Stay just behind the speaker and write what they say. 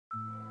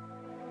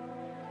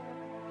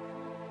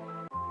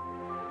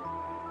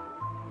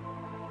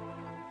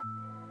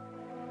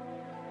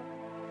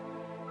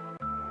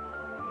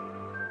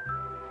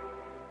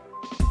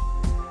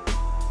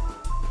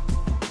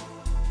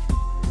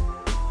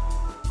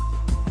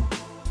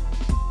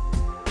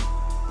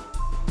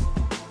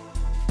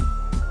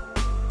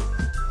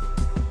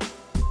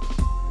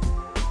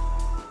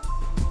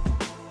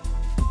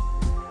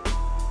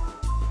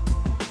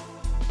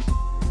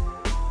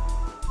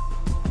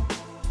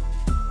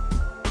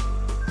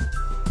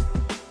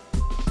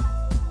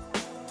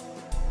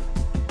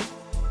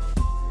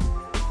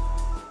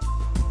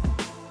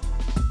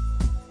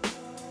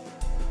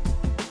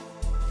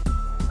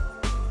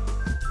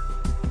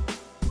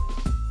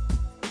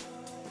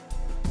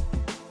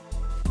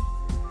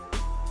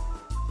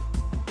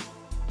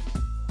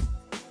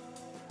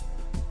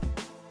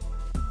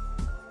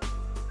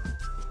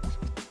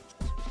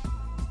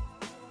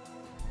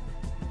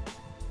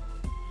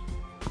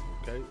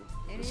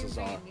is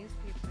bring our a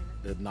newspaper.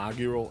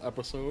 inaugural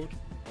episode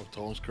of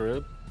Tone's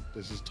Crib.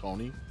 This is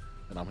Tony,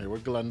 and I'm here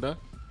with Glenda.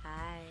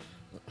 Hi.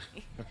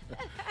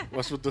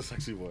 What's with the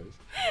sexy voice?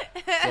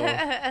 So,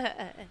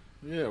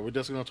 yeah, we're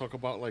just gonna talk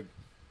about like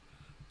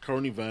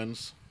current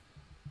events,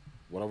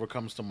 whatever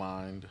comes to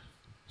mind.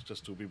 It's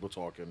just two people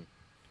talking.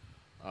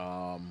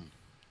 Um,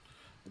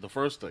 the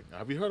first thing,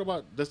 have you heard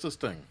about this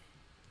thing?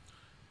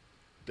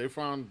 They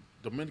found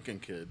Dominican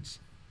kids,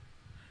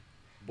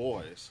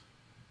 boys,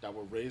 that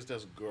were raised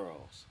as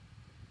girls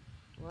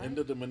What? in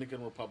the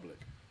Dominican Republic.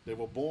 They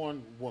were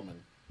born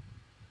women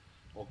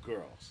or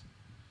girls.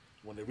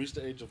 When they reach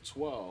the age of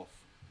 12,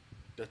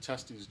 their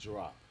testes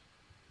drop,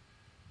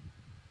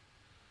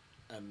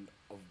 and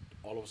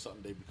all of a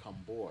sudden they become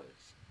boys.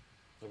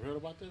 Have you heard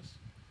about this?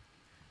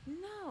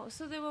 No.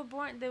 So they were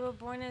born. They were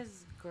born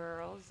as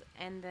girls,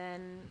 and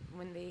then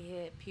when they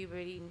hit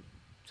puberty,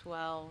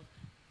 12,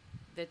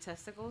 their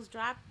testicles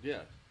drop.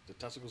 Yeah, the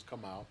testicles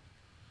come out,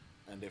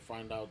 and they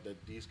find out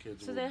that these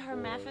kids So were they're boys.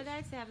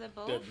 hermaphrodites. They have the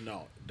both.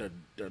 No,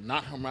 they're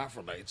not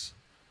hermaphrodites.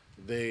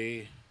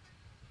 They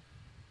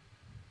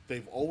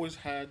they've always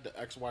had the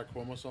XY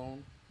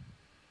chromosome,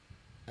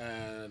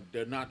 and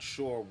they're not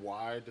sure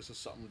why this is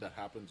something that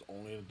happens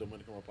only in the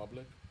Dominican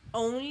Republic.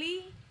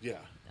 Only. Yeah,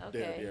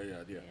 Okay.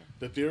 yeah. Yeah.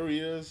 The theory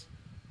is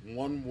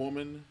one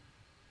woman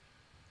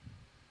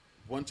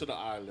went to the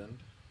island.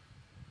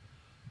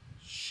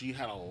 She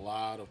had a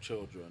lot of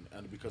children,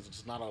 and because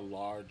it's not a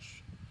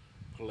large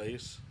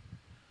place,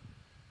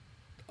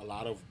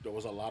 there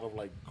was a lot of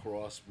like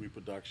cross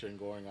reproduction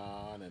going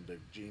on, and the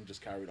gene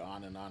just carried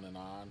on and on and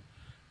on,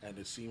 and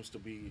it seems to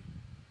be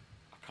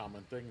a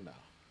common thing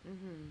now.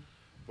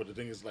 But the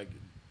thing is, like,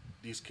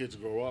 these kids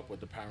grow up with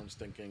the parents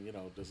thinking,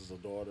 this is a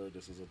daughter,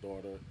 this is a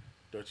daughter.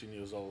 13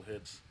 years old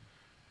hits,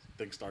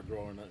 things start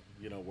growing,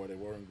 where they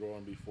weren't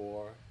growing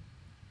before.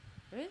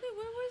 Really?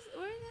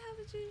 Where the hell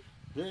did you?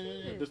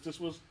 Yeah.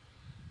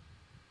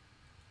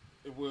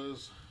 It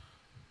was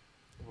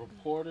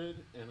reported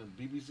in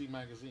a BBC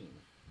magazine.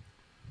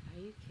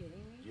 Are you kidding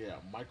me? Yeah,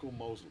 Michael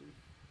Mosley.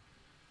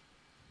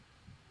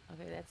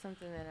 Okay, that's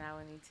something that I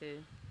would need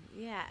to.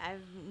 Yeah,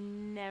 I've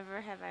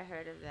never have I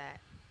heard of that.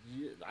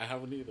 Yeah, I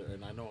haven't either,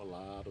 and I know a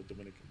lot of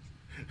Dominicans.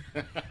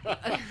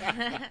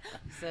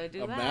 So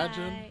do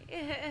Imagine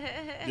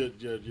I.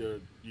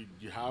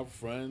 you have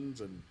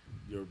friends and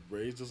you're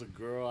raised as a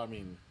girl. I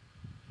mean,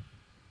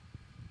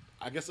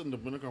 I guess in the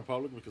Dominican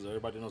Republic, because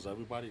everybody knows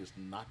everybody, it's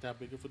not that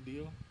big of a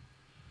deal.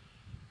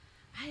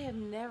 I have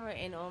never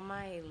in all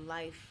my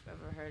life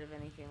ever heard of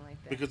anything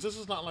like that. Because this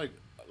is not like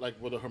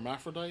with a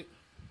hermaphrodite,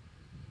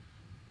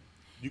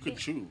 you could Yeah.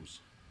 choose.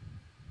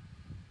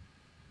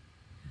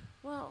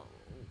 Well,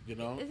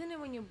 isn't it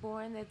when you're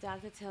born that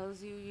doctor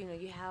tells you,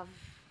 you have.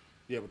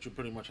 Yeah, but you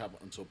pretty much have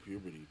until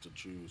puberty to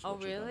choose. Oh,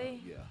 what you're gonna-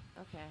 really? Yeah.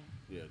 Okay.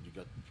 Yeah, you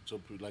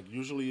got like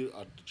usually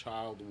a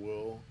child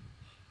will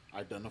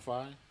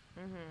identify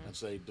and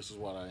say this is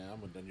what I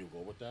am, and then you go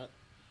with that.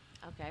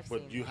 Okay, I've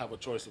But seen you that have a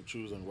before. choice of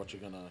choosing what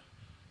you're gonna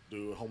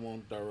do.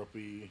 Hormone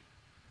therapy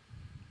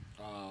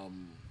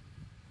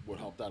would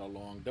help that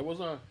along. There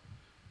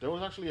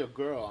was actually a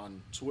girl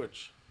on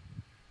Twitch.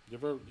 You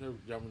ever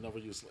never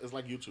used? It's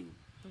like YouTube.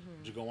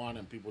 You go on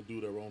and people do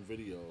their own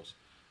videos.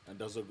 And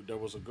there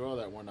was a girl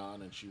that went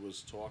on and she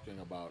was talking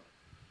about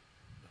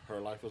her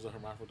life as a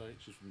hermaphrodite.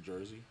 She's from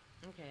Jersey.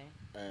 Okay.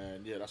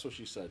 And yeah, that's what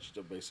she said. She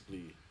said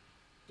basically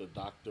the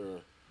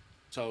doctor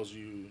tells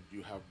you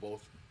have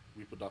both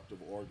reproductive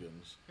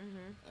organs,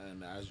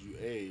 and as you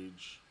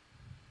age,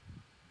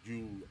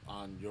 you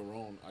on your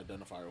own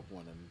identify with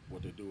one, and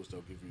what they do is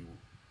they'll give you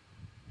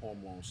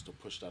hormones to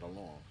push that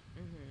along.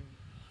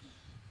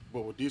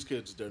 But with these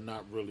kids, they're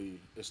not really.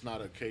 It's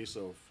not a case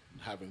of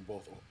having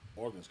both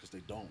organs because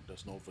they don't.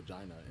 There's no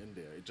vagina in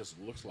there. It just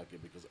looks like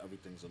it because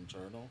everything's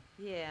internal.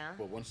 Yeah.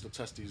 But once the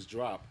testes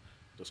drop,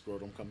 the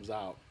scrotum comes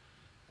out,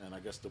 and I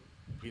guess the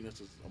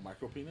penis is a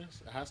micro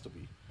penis. It has to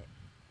be.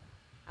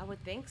 I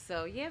would think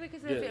so. Yeah,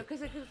 because Yeah.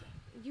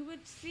 you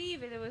would see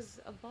if it was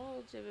a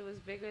bulge, if it was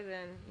bigger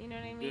than, you know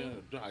what I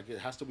mean? Yeah, it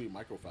has to be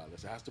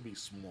microphallus. It has to be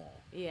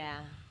small. Yeah.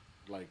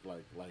 Like.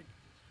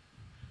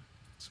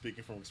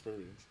 Speaking from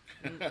experience,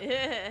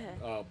 Yeah.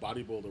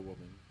 bodybuilder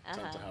women tend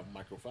to Uh-huh. have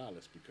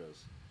microphallus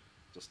because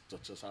just the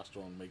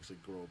testosterone makes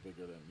it grow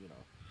bigger than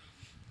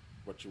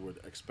what you would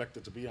expect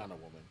it to be on a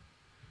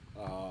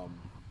woman.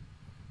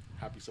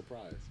 Happy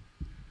surprise,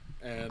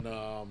 and I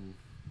don't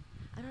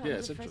know. yeah,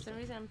 it's For interesting. some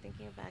reason, I'm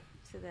thinking back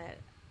to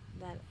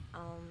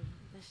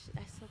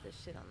I saw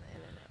this shit on the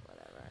internet,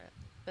 whatever.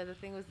 But the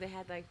thing was, they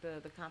had like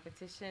the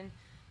competition,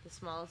 the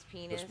smallest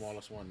penis. The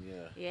smallest one,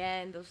 yeah.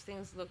 Yeah, and those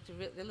things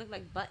they looked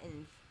like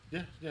buttons.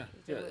 Yeah.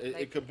 They looked It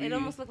like- could be. It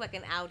almost looked like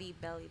an Audi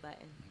belly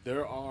button.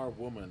 There are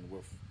women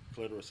with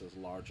clitorises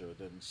larger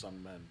than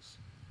some men's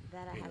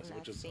That I penis, have not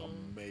which is seen.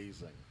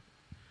 amazing.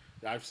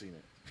 Yeah, I've seen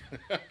it.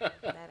 That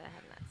I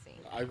have not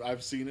seen.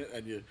 I've seen it,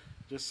 and you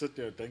just sit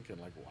there thinking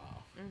like,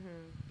 wow,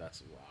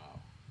 that's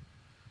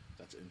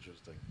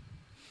interesting.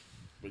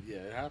 But yeah,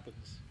 it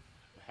happens.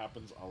 It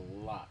happens a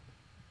lot.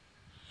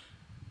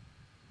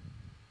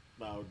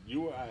 Now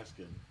you were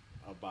asking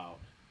about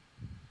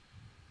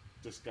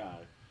this guy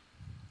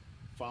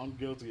found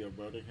guilty of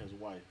murdering his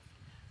wife.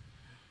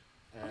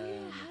 Oh yeah,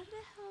 And how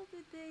the hell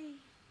did they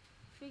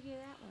figure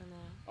that one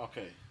out?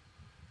 okay,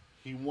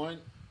 he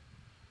went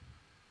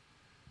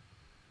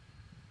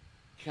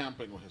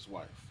camping with his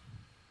wife,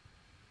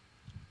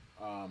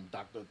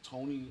 Dr.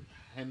 Tony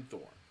Henthorne.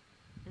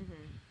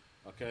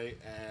 Mm-hmm. Okay,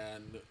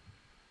 and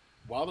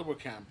while they were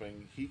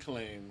camping, he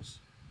claims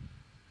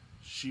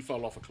she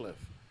fell off a cliff.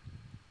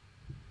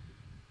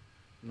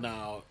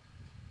 Now,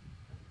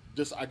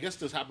 this I guess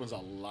this happens a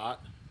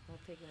lot. While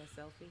taking a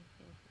selfie.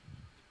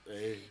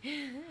 Eh,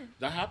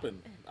 that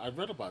happened. I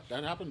read about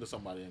that happened to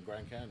somebody in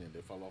Grand Canyon.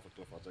 They fell off a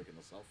cliff while taking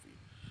a selfie.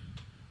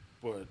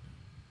 But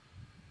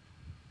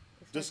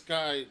It's this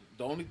guy,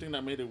 the only thing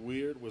that made it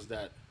weird was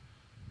that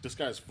this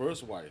guy's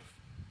first wife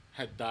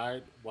had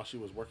died while she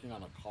was working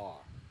on a car.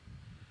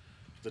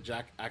 The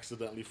jack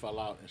accidentally fell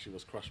out and she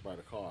was crushed by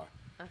the car.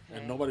 okay.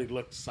 And nobody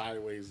looked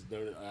sideways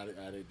at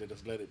it. They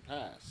just let it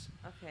pass.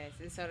 Okay,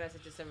 so that's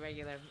just a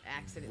regular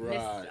accident.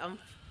 Right.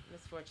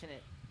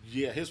 Misfortunate.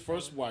 Yeah, his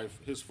first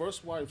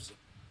wife's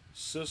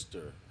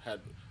sister had,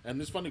 and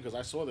it's funny because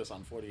I saw this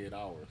on 48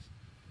 Hours,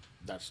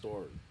 that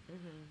story.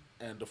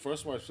 Mm-hmm. And the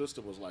first wife's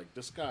sister was like,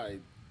 this guy,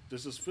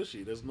 this is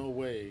fishy. There's no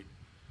way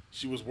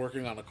she was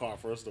working on a car,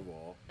 first of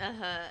all.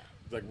 Uh-huh.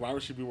 Like, why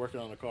would she be working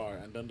on a car?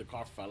 And then the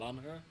car fell on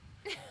her?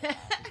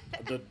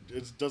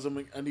 It doesn't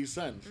make any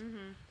sense.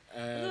 Mm-hmm.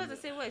 And I was about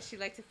to say, what, she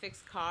liked to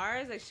fix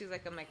cars? Like, she's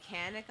like a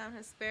mechanic on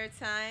her spare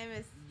time?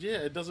 yeah,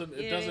 it doesn't. You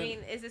It know doesn't. what I mean?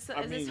 Is this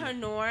I her mean,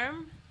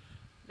 norm?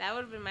 That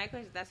would have been my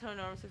question. That's her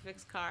norm to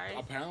fix cars?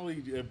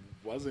 apparently, it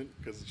wasn't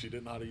because she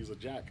didn't know how to use a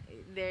jack.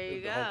 There you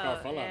The go. whole car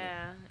fell on it.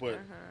 Yeah. But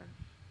uh-huh.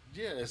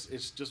 yeah,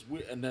 it's just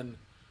weird. And then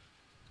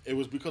it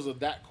was because of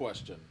that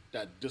question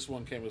that this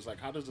one came. It was like,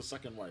 how does the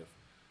second wife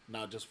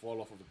now just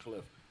fall off of a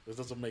cliff? This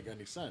doesn't make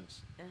any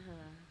sense. Uh-huh.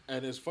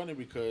 And it's funny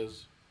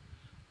because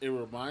it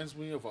reminds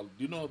me of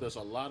there's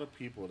a lot of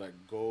people that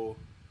go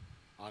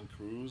on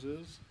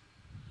cruises,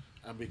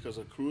 and because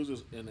a cruise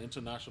is in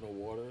international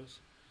waters,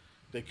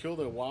 they kill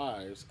their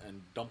wives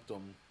and dump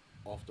them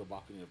off the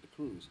balcony of the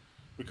cruise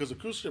because the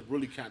cruise ship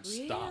really can't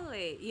stop.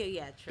 Really?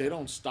 Yeah, true. They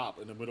don't stop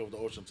in the middle of the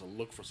ocean to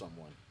look for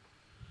someone.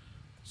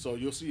 So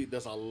you'll see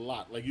there's a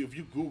lot. Like if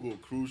you Google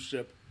cruise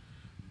ship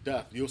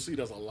death, you'll see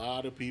there's a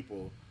lot of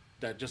people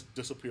that just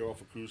disappear off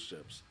of cruise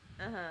ships.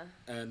 Uh-huh.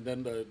 And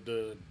then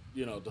the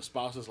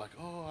spouse is like,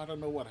 oh, I don't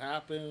know what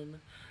happened.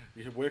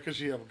 Where could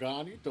she have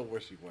gone? You know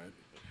where she went.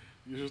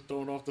 You're just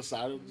thrown off the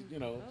side of your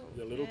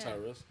little yeah.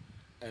 terrace.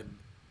 And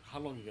how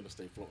long are you gonna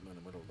stay floating in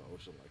the middle of the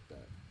ocean like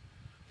that?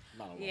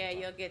 Not a long Yeah,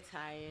 time. you'll get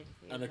tired.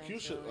 And a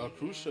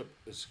cruise ship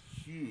is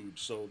huge.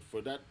 So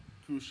for that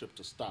cruise ship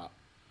to stop,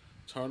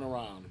 turn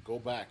around, go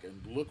back, and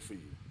look for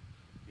you,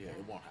 it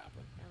won't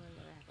happen. That will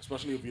never happen.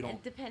 Especially if you don't.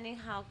 And depending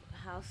how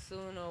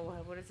soon or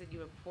what is it you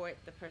report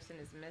the person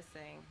is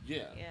missing.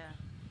 Yeah. Yeah.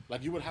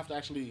 Like you would have to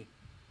actually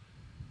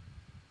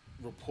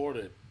report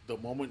it the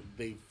moment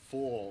they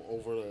fall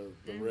over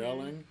the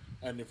railing,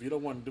 and if you're the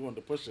one doing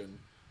the pushing,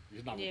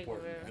 you're not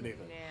reporting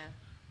anything. Yeah.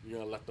 You're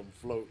gonna let them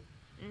float,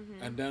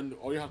 Mm-hmm. and then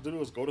all you have to do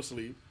is go to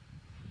sleep.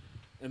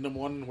 In the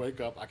morning, wake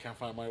up. I can't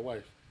find my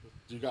wife.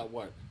 You got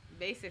what?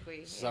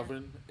 Basically.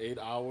 7-8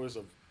 hours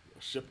of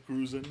ship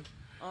cruising.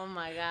 Oh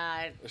my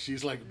God.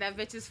 She's like That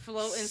bitch is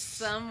floating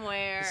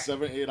somewhere.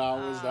 7-8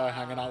 hours now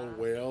hanging out with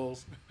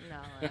whales. No,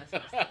 that's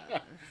messed up.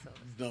 That's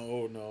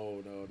so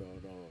messed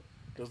up. No.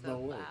 There's So no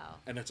way. foul.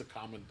 And it's a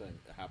common thing.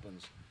 It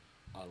happens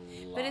a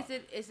lot. But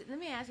is it? Let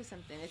me ask you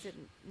something. Is it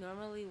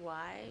normally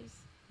wives,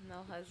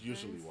 no husbands?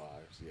 Usually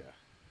wives, yeah.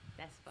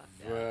 That's fucked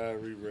up.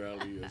 Very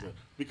rarely is it.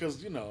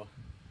 Because,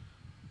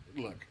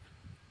 look,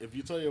 if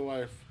you tell your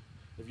wife,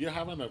 if you're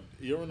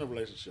in a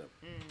relationship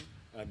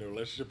and the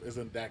relationship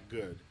isn't that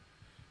good,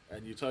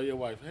 and you tell your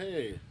wife,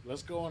 hey,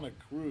 let's go on a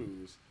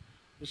cruise,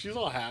 and she's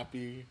all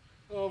happy,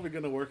 oh, we're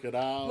going to work it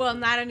out. Well,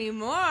 not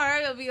anymore.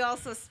 You'll be all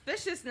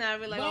suspicious now.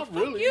 Be like, Not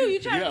well, fuck really. you. You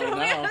trying Yeah, to throw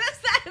me now. on the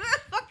side of that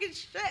fucking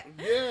shit.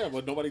 Yeah,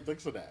 but nobody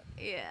thinks of that.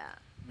 Yeah.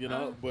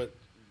 But,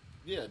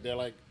 yeah, they're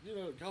like,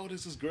 oh,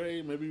 this is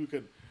great. Maybe we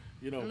could,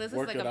 Unless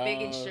work it's like it a big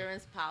out.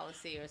 insurance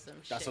policy or some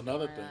shit. That's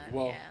another going thing. on.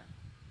 Well,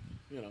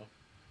 yeah.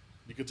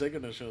 You could take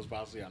an insurance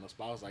policy on a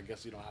spouse. I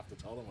guess you don't have to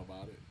tell them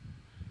about it.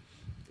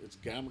 It's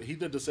gambling. He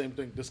did the same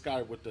thing. This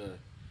guy with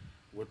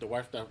the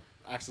wife that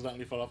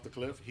accidentally fell off the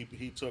cliff.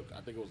 He took,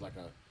 I think it was like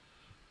a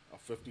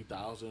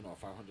 $50,000 or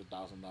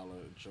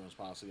 $500,000 insurance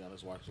policy on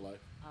his wife's life.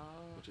 Oh.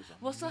 Which is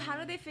Well, so how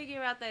did they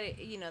figure out that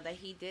that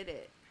he did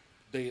it?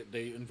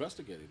 They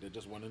investigated. They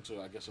just went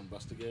into, I guess,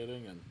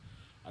 investigating, and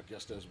I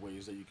guess there's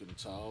ways that you can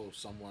tell if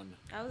someone.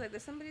 I was like,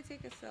 did somebody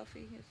take a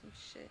selfie or some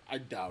shit? I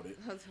doubt it.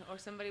 Or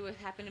somebody would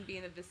happen to be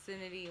in the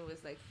vicinity and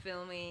was like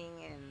filming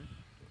and.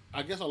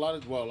 I guess a lot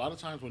of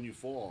times when you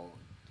fall,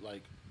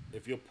 like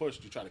if you're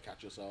pushed, you try to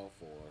catch yourself,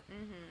 or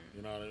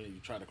you know what I mean.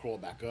 You try to crawl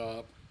back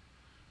up.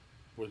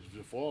 But if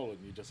you fall and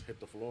you just hit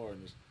the floor,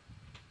 and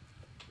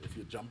if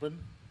you're jumping,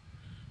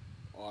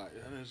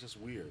 and it's just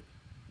weird.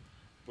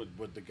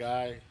 But the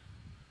guy,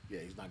 yeah,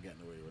 he's not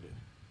getting away with it.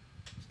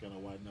 He's gonna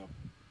wind up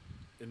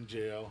in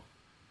jail.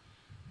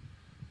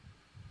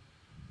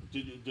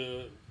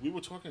 We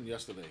were talking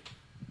yesterday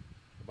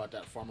about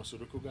that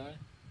pharmaceutical guy,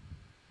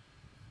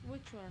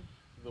 Which one?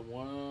 the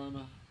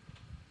one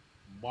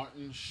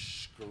Martin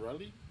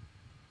Shkreli,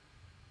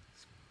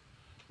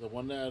 the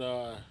one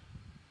that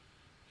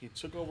he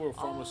took over a Oh,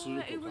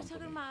 pharmaceutical you were talking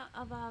company.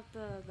 about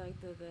the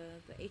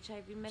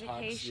HIV Tax,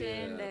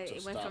 medication yeah, that to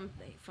it went stop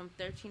from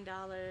 $13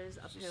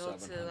 a to pill to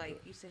 700,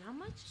 like you said how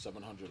much?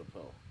 700 a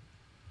pill.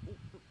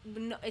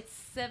 No, it's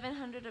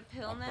 700 a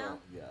pill A now. pill,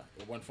 yeah.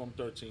 It went from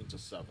 13 to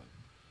 7.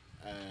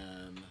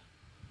 And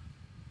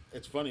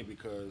it's funny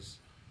because,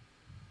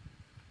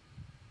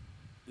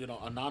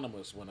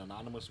 Anonymous, when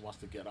Anonymous wants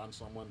to get on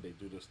someone, they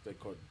do this thing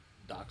called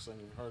doxing.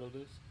 You've heard of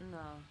this? No.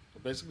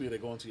 But basically, they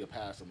go into your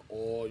past and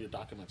all your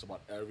documents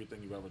about everything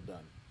you've ever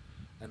done,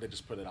 and they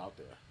just put it out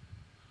there.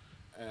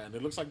 And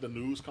it looks like the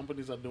news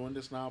companies are doing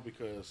this now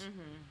because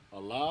a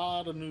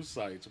lot of news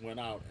sites went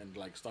out and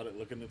like started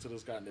looking into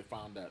this guy, and they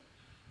found that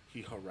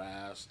he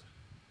harassed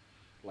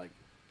like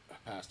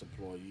past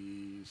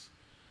employees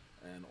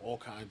and all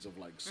kinds of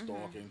like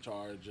stalking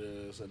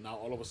charges. And now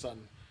all of a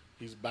sudden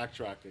he's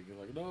backtracking. He's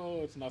like,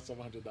 no, it's not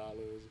 $700.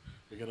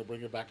 We're gonna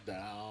bring it back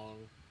down.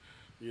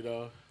 You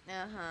know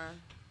Uh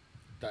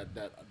huh.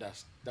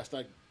 that's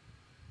like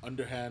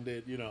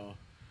underhanded.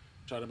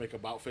 Trying to make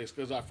about face,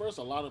 because at first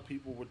a lot of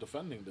people were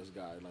defending this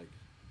guy. Like,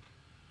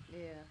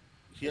 Yeah.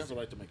 he has the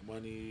right to make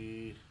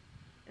money.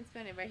 It's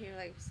funny right here,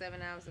 like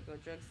 7 hours ago,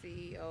 drug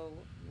CEO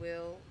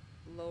will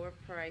lower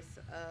price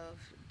of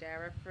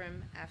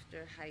Daraprim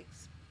after hike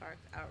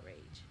sparked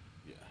outrage.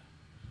 Yeah,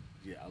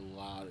 yeah, a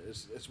lot.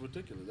 It's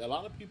ridiculous. A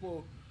lot of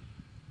people,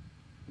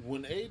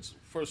 when AIDS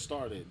first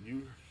started,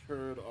 you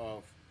heard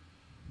of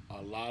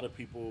a lot of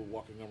people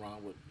walking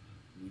around with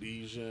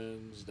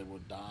lesions. They were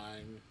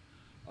dying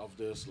of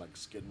this, like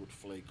skin would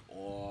flake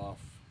off.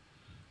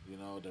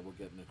 They would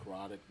get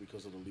necrotic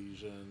because of the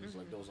lesions.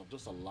 Like, there was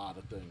just a lot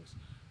of things.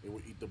 They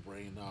would eat the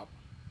brain up,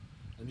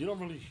 and you don't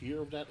really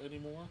hear of that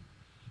anymore,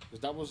 because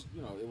that was,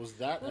 it was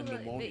that Well, and the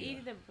pneumonia.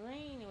 eating the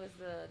brain was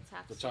the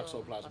The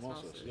toxoplasmosis.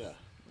 toxoplasmosis, yeah. Yeah.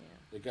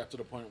 It got to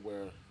the point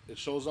where it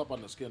shows up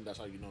on the skin. That's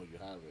how you know you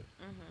have it.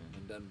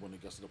 And then when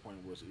it gets to the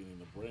point where it's eating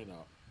the brain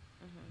up,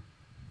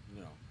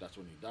 that's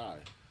when you die.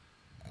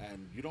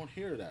 And you don't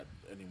hear that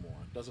anymore.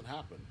 It doesn't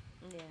happen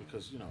Yeah.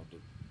 because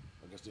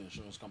I guess the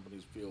insurance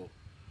companies feel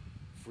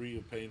free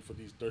of paying for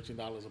these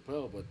 $13 a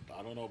pill, but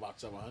I don't know about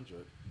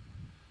 700.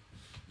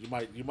 You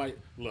might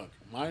look.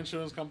 My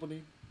insurance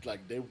company,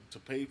 like, they to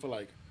pay for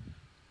like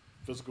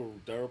physical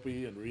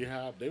therapy and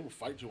rehab, they will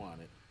fight you on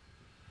it.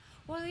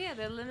 Well, yeah,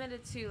 they're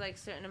limited to like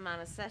certain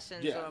amount of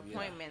sessions Yeah, or yeah.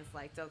 appointments.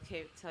 Like they'll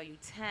tell you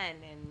 10,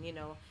 and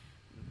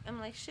I'm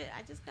like, shit.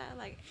 I just got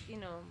like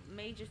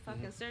major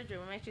fucking surgery.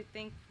 What makes you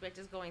think by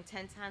just going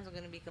 10 times I'm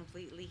gonna be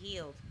completely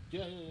healed?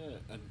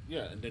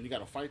 And then you got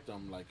to fight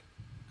them, like,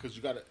 because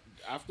you got to,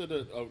 after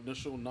the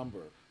initial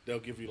number, they'll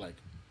give you like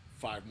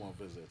 5 more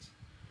visits.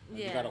 And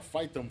you got Yeah. to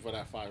fight them for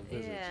that 5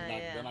 visits. Yeah,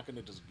 They're yeah. not going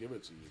to just give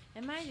it to you.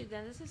 And mind you,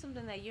 then this is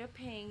something that you're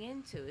paying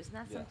into. It's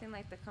not Yeah. something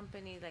like the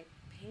company like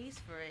pays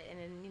for it, and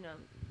then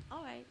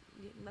all right,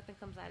 nothing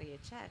comes out of your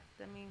check.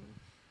 I mean,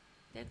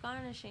 they're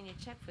garnishing your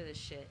check for this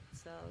shit.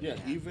 So Yeah,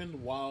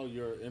 even while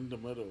you're in the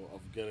middle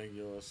of getting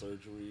your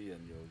surgery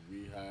and your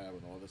rehab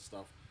and all this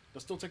stuff,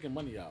 they're still taking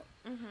money out.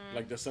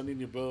 Like, they're sending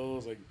you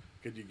bills. Like,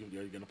 are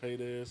you gonna pay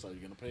this? Are you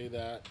gonna pay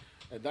that?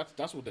 And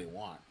that's what they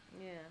want.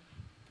 Yeah.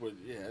 But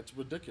yeah, it's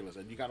ridiculous,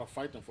 and you gotta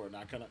fight them for it.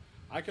 And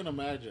I can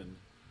imagine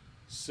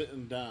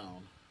sitting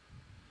down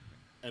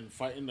and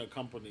fighting a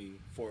company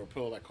for a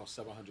pill that costs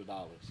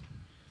 $700.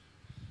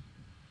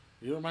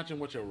 You imagine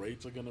what your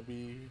rates are gonna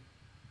be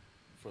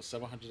for a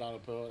 $700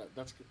 pill?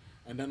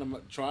 And then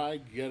try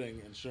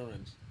getting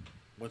insurance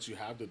once you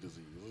have the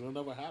disease. It'll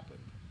never happen.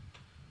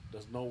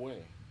 There's no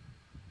way.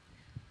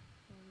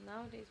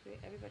 Nowadays,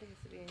 everybody has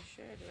to be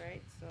insured,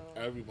 right? So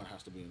Everyone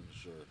has to be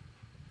insured.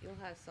 you'll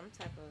have some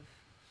type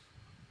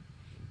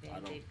of I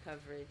don't- band-aid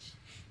coverage.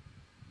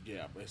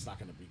 Yeah, but it's not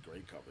gonna be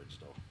great coverage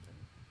though.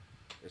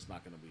 It's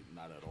not gonna be,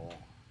 not at all.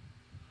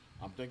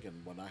 I'm thinking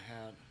when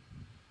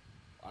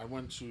I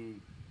went to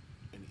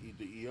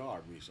the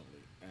ER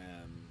recently,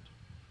 and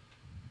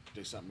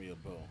they sent me a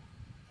bill.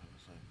 I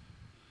was like,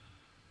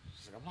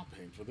 she's like, I'm not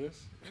paying for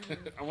this.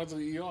 I went to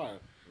the ER.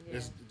 Yeah.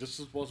 This is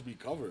supposed to be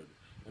covered,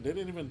 and they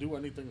didn't even do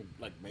anything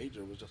like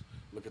major. It was just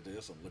look at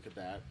this and look at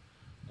that,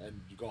 and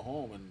you go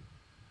home and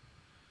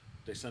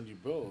they send you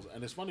bills.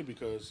 And it's funny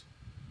because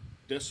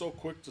they're so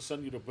quick to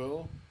send you the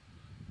bill.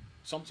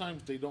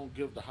 Sometimes they don't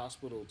give the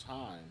hospital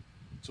time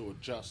to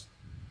adjust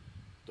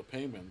the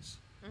payments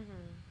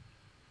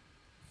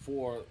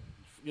for,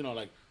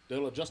 like,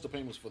 they'll adjust the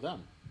payments for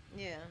them,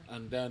 Yeah.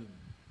 and then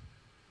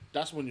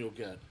that's when you'll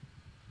get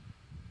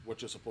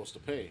what you're supposed to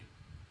pay.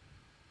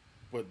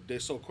 But they're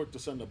so quick to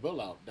send the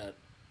bill out that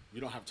you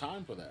don't have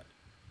time for that,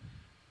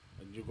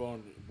 and you're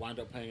going to wind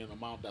up paying an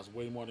amount that's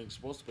way more than you're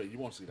supposed to pay. You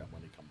won't see that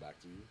money come back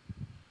to you.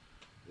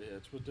 Yeah,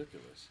 it's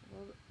ridiculous.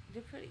 Well,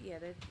 they're pretty. Yeah,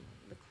 the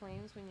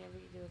claims whenever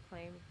you do a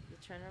claim, the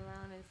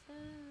turnaround is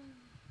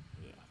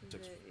Yeah, it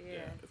takes, Yeah,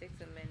 it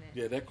takes a minute.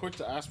 yeah, they're quick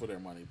to ask for their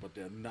money, but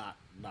they're not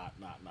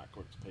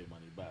quick to pay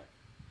money back.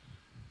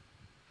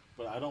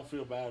 But I don't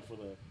feel bad for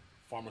the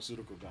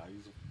pharmaceutical guy.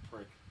 He's a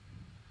prick.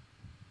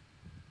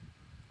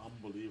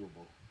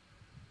 Unbelievable.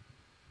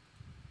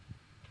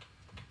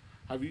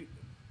 Have you?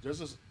 There's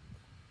this.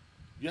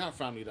 You have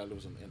family that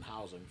lives in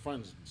housing,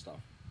 friends and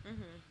stuff.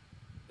 Mhm.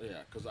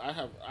 Yeah, because I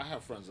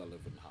have friends that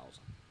live in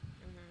housing,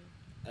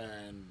 Mhm.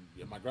 and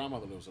yeah, my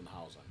grandmother lives in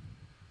housing,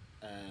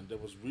 and there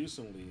was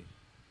recently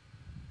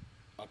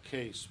a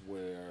case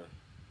where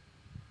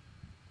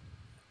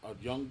a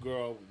young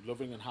girl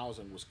living in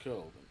housing was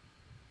killed,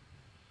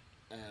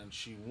 and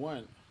she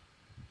went.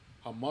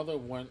 Her mother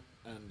went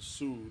and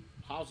sued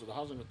the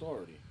housing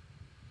authority,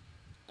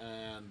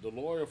 and the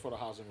lawyer for the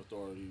housing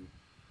authority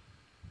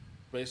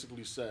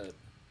basically said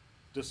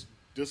this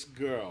this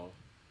girl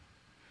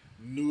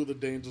knew the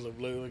dangers of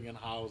living in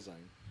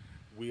housing.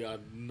 We are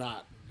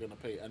not gonna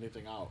pay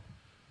anything out.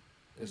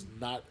 It's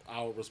not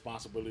our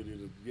responsibility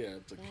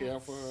to care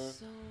for That's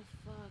her so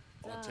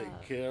fucked or take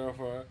up. care of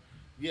her.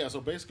 Yeah,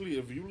 so basically,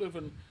 if you live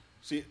in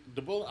see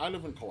the building, I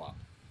live in co-op.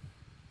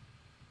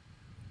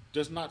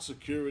 There's not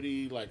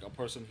security like a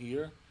person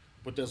here,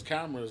 but there's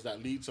cameras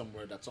that lead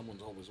somewhere that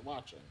someone's always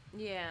watching.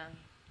 Yeah.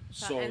 And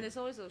So there's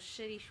always those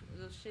shitty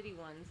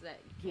ones that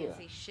you yeah, can't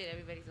see shit.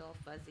 Everybody's all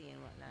fuzzy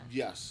and whatnot.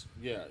 yes,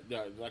 yeah,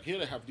 yeah. Like here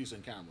they have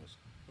decent cameras.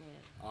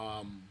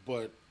 Yeah.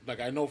 But like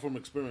I know from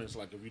experience,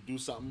 like if you do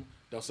something,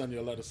 they'll send you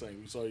a letter saying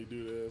we saw you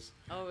do this.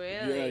 Oh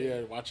Yeah, really?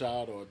 yeah, watch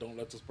out or don't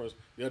let this person.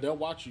 Yeah, they'll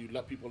watch you,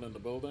 let people in the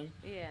building,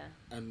 Yeah.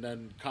 and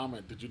then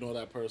comment, did you know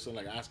that person?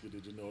 Like ask you,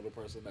 did you know the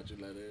person that you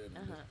let in? Uh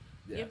And huh.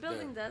 yeah, Your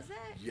building does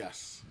that?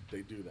 yes,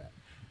 they do that.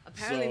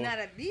 Apparently So not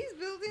at these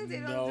buildings. They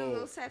don't do no,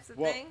 those types of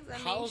well, things. I mean,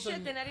 shit,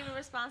 housing. they're not even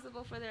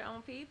responsible for their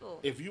own people.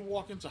 If you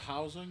walk into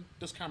housing,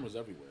 there's cameras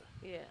everywhere.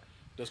 Yeah.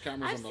 There's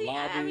cameras I've in the seen.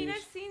 I mean, I've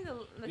lobbies. seen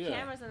the Yeah,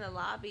 cameras in the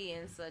lobby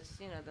and such.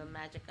 You know, the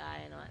magic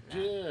eye and whatnot.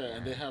 yeah,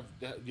 and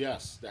Yeah.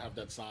 yes, they have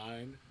that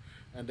sign,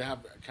 and they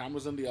have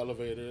cameras in the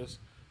elevators,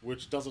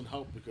 which doesn't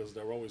help because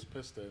they're always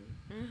pissed in,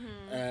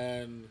 Mhm.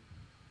 and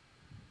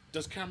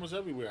there's cameras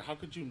everywhere. How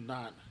could you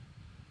not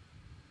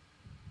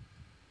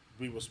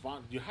be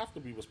You have to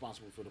be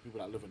responsible for the people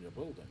that live in your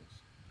buildings.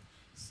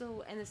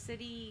 So, and the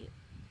city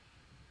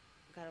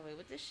got away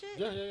with this shit.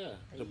 Yeah, yeah,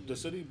 yeah. The Ay.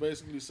 city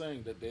basically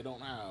saying that they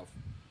don't have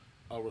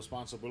a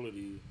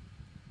responsibility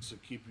to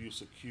keep you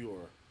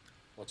secure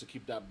or to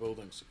keep that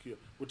building secure.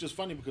 Which is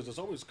funny because there's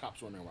always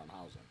cops running around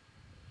housing.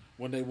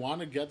 When they want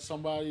to get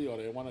somebody or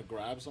they want to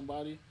grab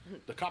somebody,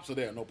 the cops are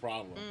there, no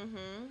problem.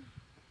 Mhm.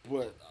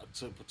 But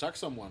to protect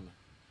someone,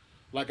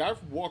 like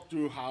I've walked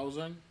through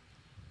housing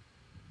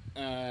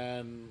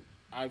and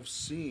I've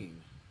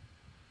seen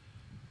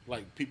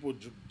like people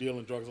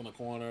dealing drugs on the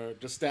corner,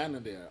 just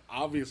standing there,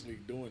 obviously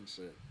doing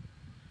shit.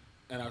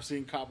 And I've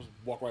seen cops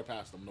walk right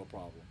past them, no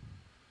problem.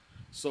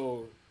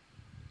 So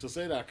to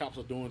say that cops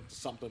are doing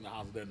something in the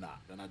house, they're not.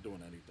 They're not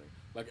doing anything.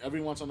 Like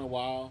every once in a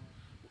while,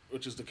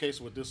 which is the case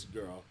with this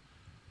girl,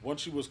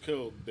 once she was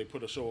killed, they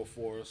put a show of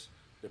force.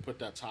 They put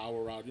that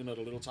tower out, you know,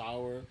 the little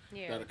tower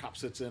Yeah. that a cop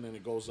sits in and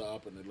it goes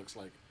up and it looks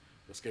like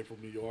Escape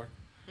from New York.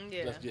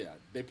 Yeah. Yeah,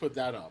 they put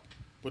that up.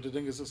 But the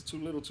thing is, it's too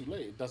little, too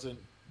late. It doesn't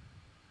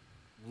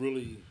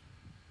really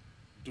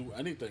do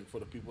anything for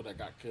the people that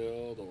got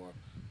killed or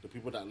the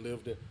people that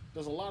lived there.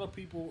 There's a lot of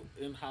people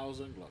in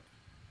housing. Look,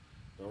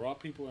 there are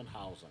people in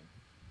housing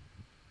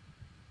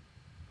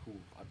who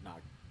are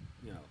not,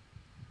 you know,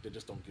 they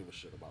just don't give a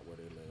shit about where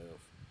they live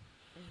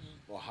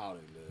Mhm. or how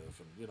they live,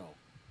 and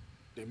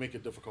they make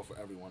it difficult for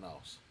everyone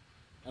else.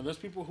 And there's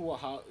people who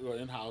are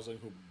in housing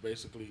who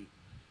basically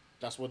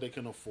that's what they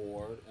can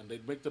afford, and they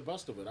make the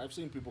best of it. I've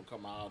seen people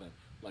come out and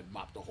like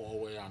mop the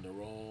hallway on their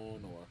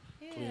own or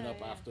clean Yeah. up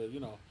Yeah. after,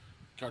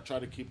 try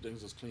to keep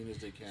things as clean as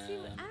they See, can.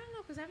 I don't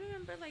know, cause I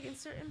remember like in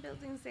certain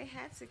buildings they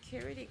had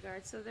security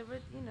guards, so they were,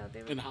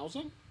 they were. In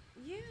housing,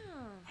 Yeah.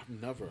 I've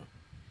never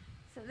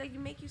So like you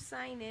make you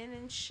sign in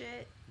and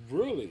shit.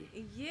 really.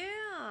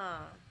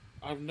 Yeah.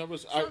 I've never.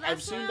 So I've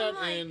that's seen why I'm that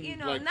like, in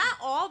like not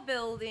all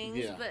buildings,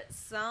 yeah. but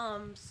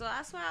some. So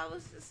that's why I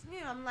was just,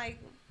 I'm like,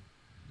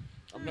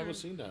 I've never hmm,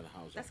 seen that in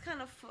housing. that's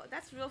kind of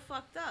that's real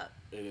fucked up.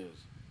 It is.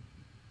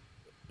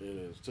 It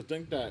is to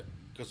think that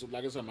because,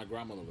 like I said, my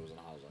grandmother lives in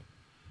housing,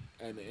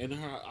 and in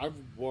her, I've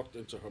walked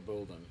into her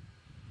building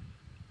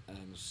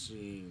and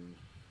seen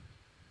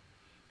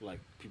like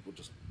people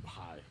just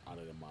high out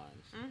of their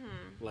minds,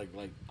 Mhm. like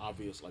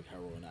obvious like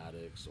heroin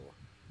addicts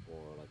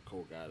or like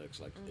coke addicts,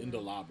 like in the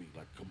Mhm. lobby,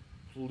 like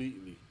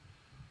completely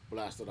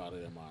blasted out of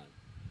their mind,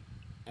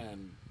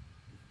 and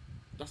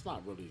that's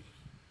not really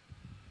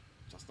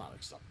that's not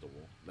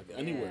acceptable. Like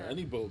anywhere, Yeah.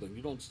 any building,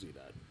 you don't see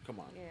that. Come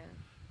on, Yeah.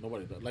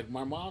 nobody does. Like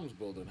my mom's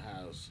building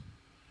has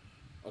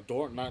a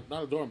door, not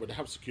a door, but they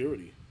have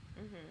security,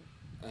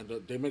 Mhm.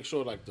 and they make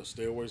sure like the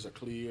stairways are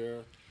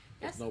clear.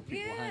 There's That's no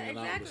people yeah, hanging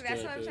out in the exactly.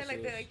 That's what I'm saying.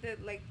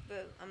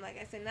 staircases. I'm like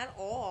I said, not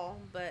all,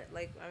 but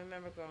like I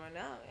remember growing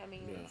up. I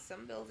mean, Yeah,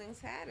 some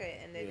buildings had it,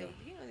 and they yeah,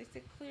 do, they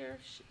still clear,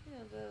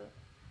 the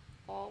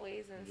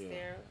hallways and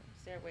yeah,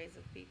 stairways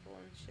of people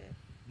and shit.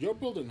 Your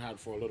building had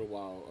for a little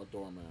while a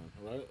doorman,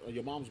 right? Or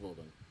your mom's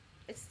building.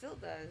 It still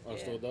does. Oh, it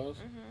Yeah. still does.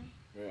 Mhm.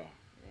 Yeah,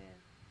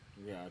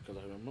 Yeah. yeah. Because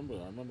I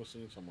remember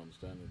seeing someone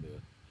standing there.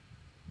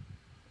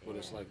 But Yeah.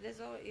 it's like There's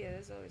always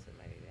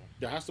somebody there.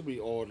 there has to be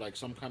or like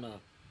some kind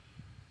of.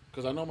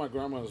 Because I know my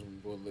grandma's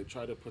when they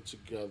try to put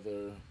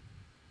together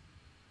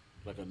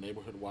like a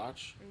neighborhood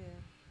watch, Yeah.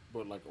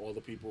 but like all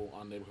the people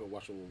on neighborhood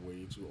watch were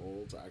way too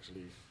old to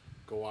actually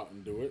go out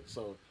and do it.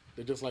 So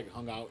they just like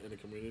hung out in the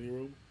community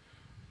room.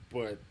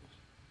 But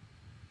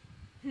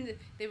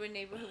They were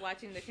neighborhood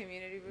watching the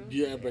community room.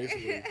 yeah,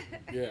 basically,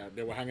 yeah,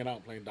 they were hanging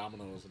out playing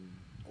dominoes and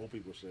old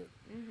people shit.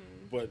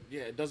 Mhm. But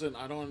yeah, it doesn't.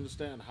 I don't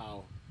understand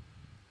how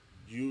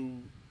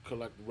you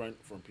collect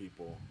rent from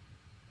people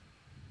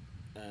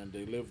and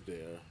they live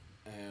there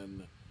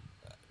and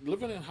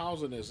living in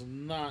housing is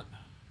not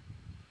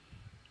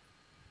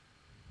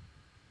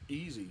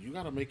easy. You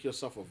got to make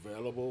yourself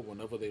available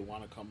whenever they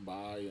want to come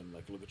by and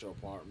like look at your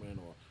apartment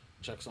or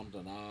check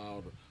something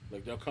out.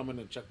 Like they'll come in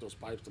and check those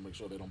pipes to make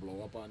sure they don't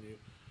blow up on you.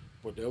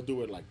 But they'll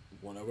do it like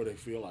whenever they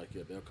feel like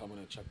it. They'll come in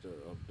and check the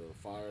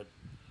fire,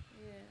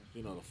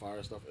 Yeah. the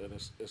fire stuff, and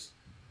it's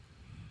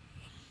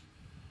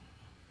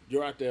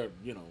you're out there,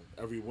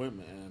 every whim,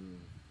 and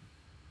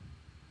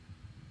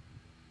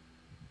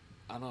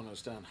I don't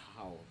understand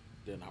how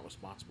they're not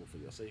responsible for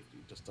your safety.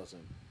 It just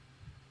doesn't,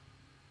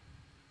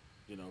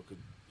 could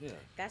yeah,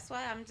 That's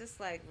why I'm just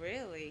like,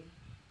 really?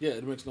 yeah,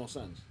 it makes no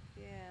sense.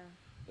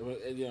 Yeah.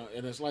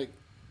 And it's like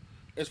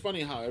it's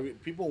funny how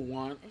people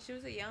want. And she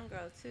was a young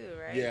girl too,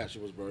 right? Yeah, she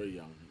was very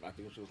young. I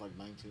think she was like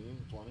 19,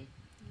 20.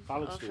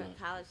 College Oh, student.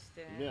 college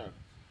student. Yeah,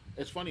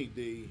 it's funny.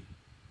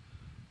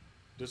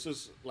 This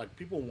is like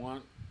people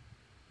want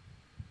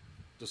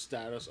the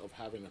status of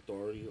having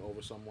authority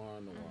over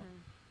someone or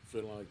Mhm.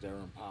 feeling like they're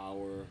in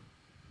power,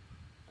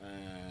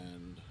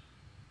 and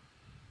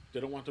they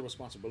don't want the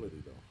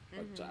responsibility though,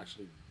 like to Mhm.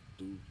 actually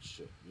do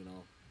shit.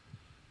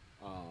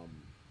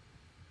 Um,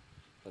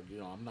 like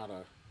I'm not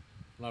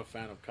a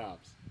fan of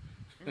cops.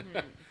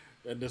 Mhm.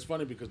 And it's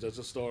funny because there's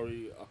a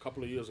story a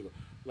couple of years ago,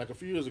 like a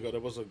few years ago, there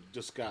was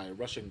this guy, a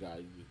Russian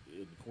guy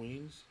in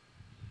Queens,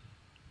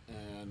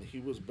 and he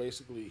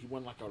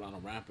went like on a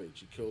rampage.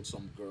 He killed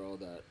some girl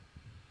that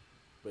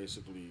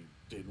basically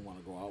didn't want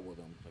to go out with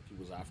him. Like he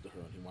was after her,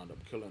 and he wound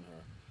up killing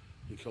her.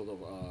 He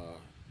killed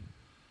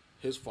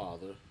his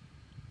father,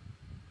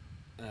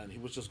 and he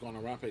was just going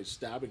on a rampage,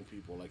 stabbing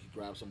people. Like he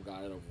grabbed some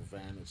guy out of a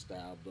van and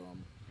stabbed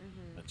him,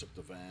 Mhm. and took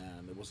the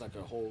van. It was like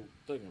a whole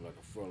thing, like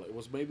a thriller. It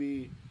was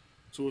maybe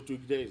 2 or 3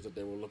 days that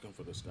they were looking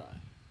for this guy,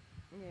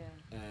 Yeah.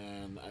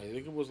 and I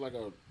think it was like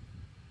a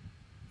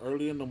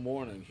early in the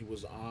morning. He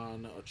was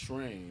on a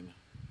train,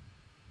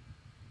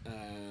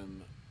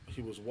 and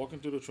he was walking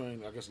through the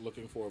train, I guess,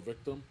 looking for a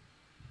victim.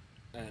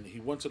 And he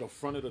went to the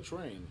front of the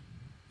train.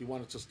 He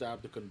wanted to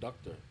stab the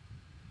conductor.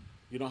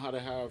 You know how they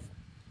have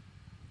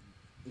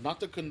not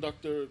the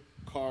conductor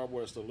car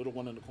where it's the little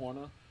one in the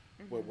corner,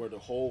 where Mhm. the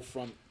whole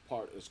front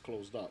part is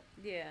closed up.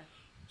 Yeah.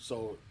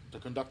 So the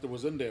conductor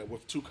was in there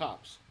with two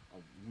cops,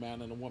 a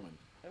man and a woman.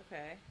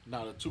 Okay.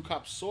 Now the two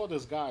cops saw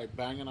this guy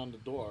banging on the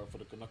door for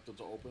the conductor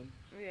to open,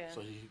 Yeah.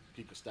 so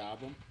he could stab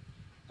him,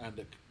 and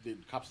the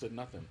cops did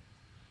nothing.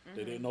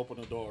 They Mhm. didn't open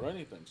the door or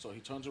anything. So he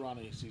turns around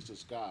and he sees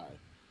this guy,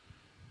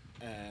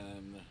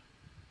 and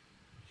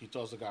he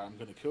tells the guy, "I'm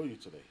gonna kill you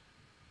today."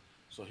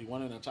 So he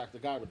went in and attacked the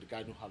guy, but the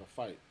guy knew how to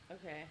fight.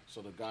 Okay.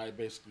 So the guy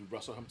basically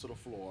wrestled him to the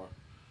floor,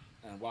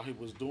 and while he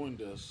was doing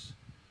this,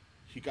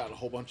 he got a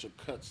whole bunch of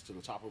cuts to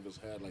the top of his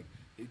head. Like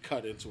he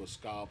cut into his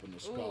scalp and the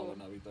skull Ooh.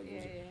 and everything.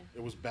 Yeah. Yeah.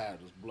 It was bad.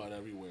 There was blood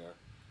everywhere.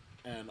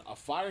 And a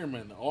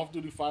fireman,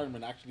 off-duty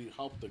fireman, actually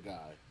helped the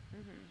guy.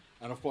 Mhm.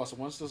 And of course,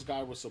 once this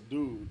guy was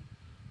subdued,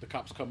 the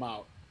cops come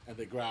out and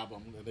they grab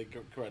him and they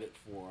get credit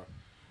for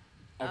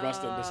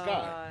arresting this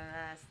guy. Oh,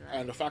 that's nice.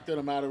 And the fact of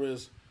the matter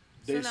is,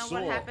 So they now saw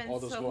what happens? all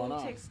this So going who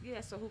on. takes?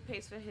 Yeah. So who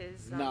pays for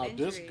his Now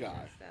this injuries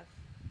guy and stuff?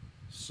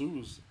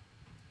 sues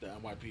the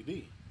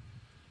NYPD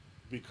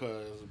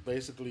because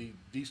basically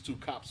these two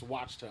cops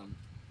watched him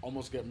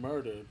almost get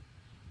murdered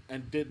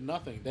and did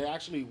nothing. They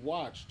actually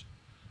watched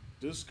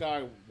this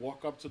guy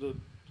walk up to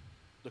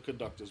the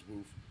conductor's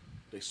booth.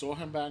 They saw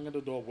him banging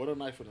the door with a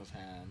knife in his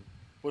hand,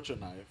 butcher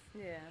knife.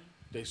 Yeah.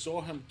 They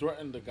saw him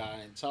threaten the guy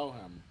and tell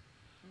him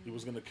he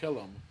was gonna kill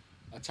him,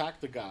 attack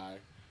the guy,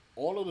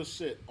 all of the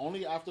shit.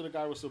 Only after the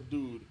guy was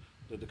subdued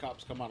did the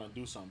cops come out and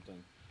do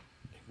something.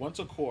 Went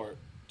to court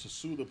to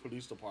sue the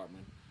police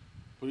department.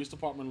 Police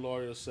department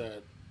lawyer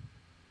said,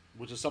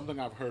 which is something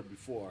I've heard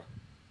before,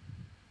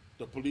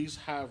 the police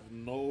have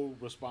no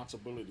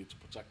responsibility to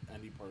protect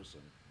any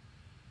person.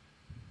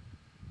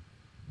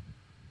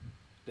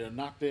 They're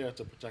not there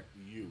to protect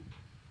you.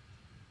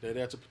 They're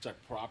there to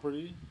protect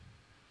property,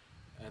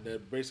 and they're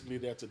basically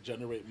there to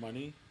generate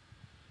money,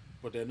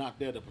 but they're not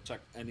there to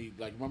protect any.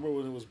 Like, remember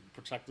when it was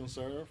protect and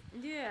serve?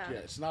 Yeah. Yeah,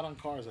 it's not on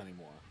cars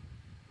anymore.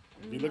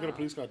 If you look at a No.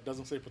 police car, it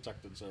doesn't say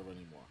protect and serve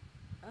anymore.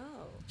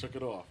 Oh. Check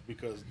it off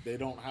because they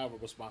don't have a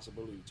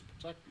responsibility to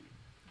protect you.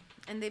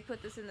 And they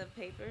put this in the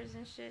papers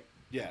and shit.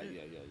 Yeah, yeah,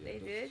 yeah, yeah. They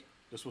did.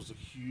 This was a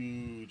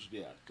huge,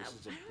 yeah. This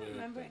is a I don't big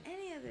remember thing.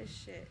 any of this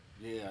shit.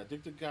 Yeah, I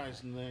think the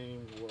guy's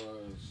name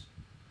was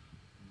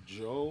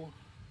Joe.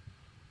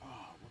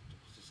 Ah, what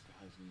was this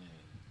guy's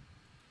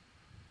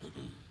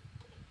name?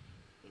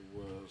 It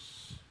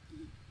was.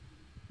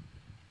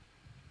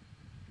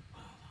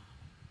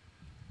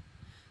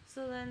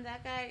 So then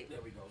that guy,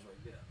 There we go,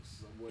 right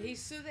there. he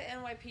sued the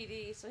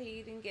NYPD, so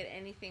he didn't get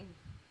anything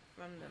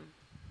from them.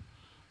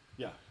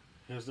 Yeah,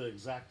 here's the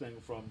exact thing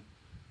from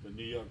the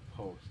New York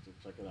Post.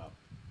 Check it out.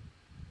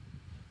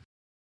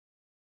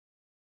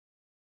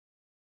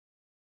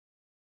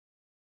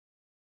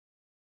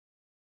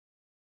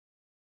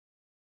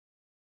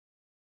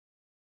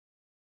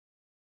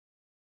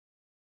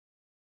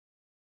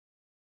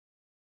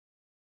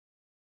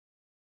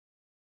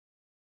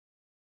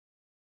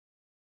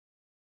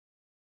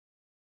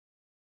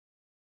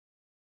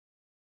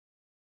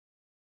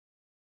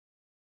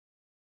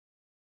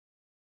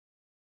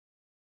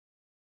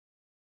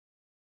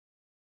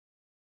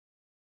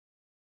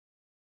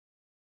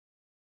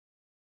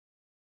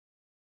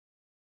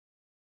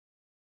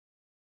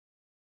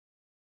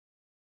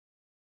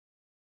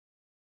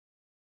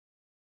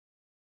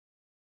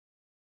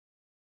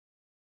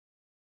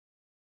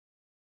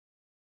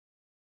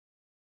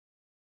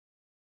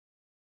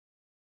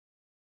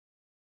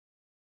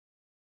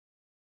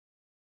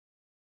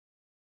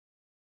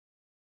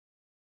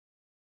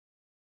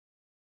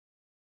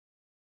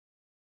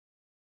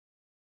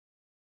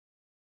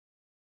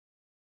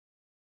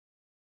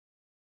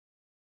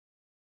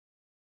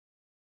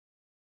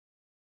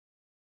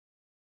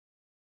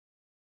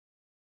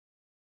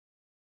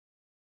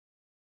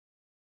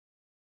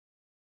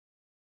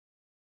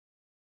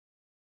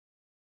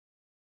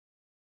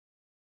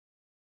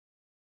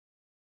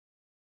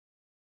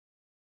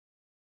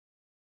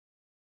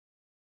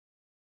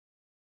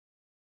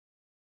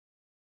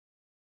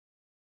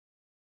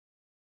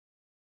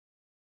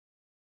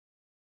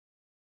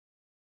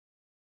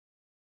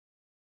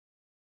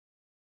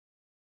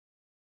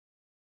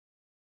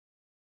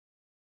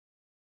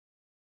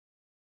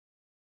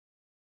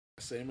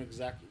 Same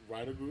exact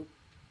rider group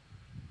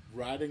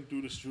riding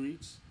through the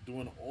streets,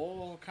 doing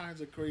all kinds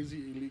of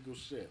crazy illegal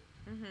shit.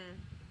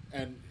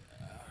 And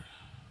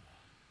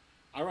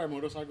I ride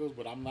motorcycles,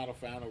 but I'm not a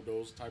fan of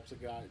those types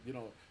of guys.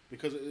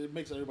 Because it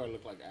makes everybody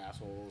look like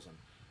assholes and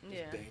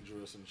it's Yeah.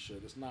 dangerous and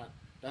shit. It's not.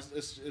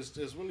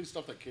 It's really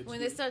stuff that kids When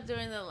do. they start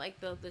doing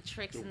the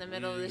tricks The in the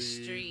middle of the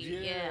wheelies, street,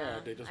 yeah,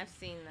 they just I've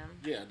seen them.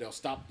 Yeah, they'll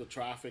stop the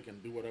traffic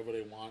and do whatever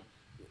they want.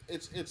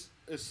 It's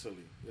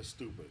silly. It's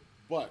stupid.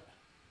 But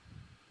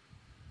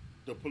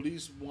the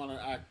police want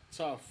to act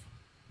tough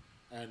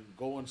and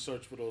go and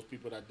search for those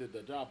people that did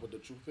the job. But the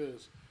truth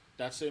is,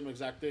 that same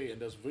exact day,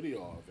 and there's video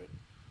of it,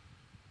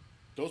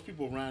 those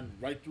people ran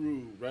right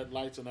through red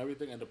lights and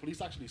everything, and the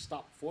police actually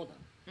stopped for them.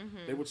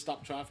 They would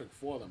stop traffic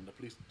for them. The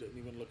police didn't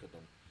even look at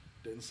them,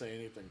 didn't say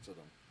anything to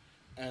them.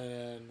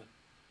 And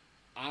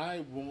I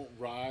won't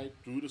ride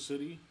through the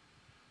city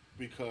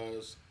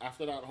because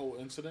after that whole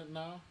incident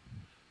now,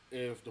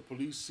 if the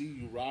police see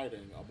you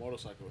riding a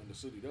motorcycle in the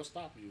city, they'll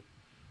stop you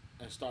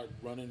and start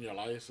running your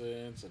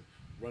license and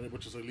running,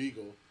 which is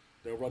illegal.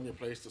 They'll run your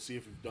place to see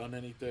if you've done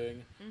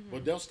anything,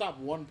 but they'll stop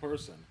one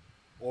person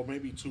or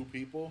maybe two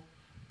people,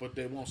 but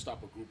they won't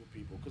stop a group of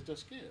people because they're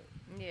scared.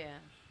 Yeah.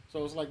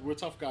 So it's like we're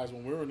tough guys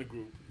when we're in a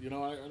group. I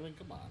mean,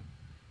 come on,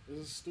 this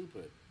is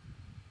stupid.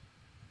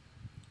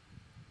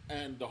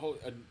 And the whole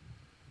and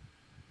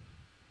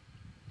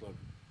look,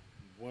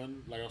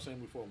 when like I was saying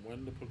before,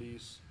 when the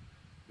police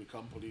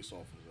become police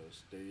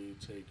officers, they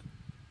take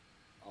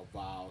a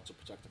vow to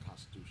protect the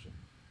Constitution.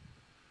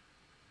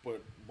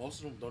 But most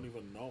of them don't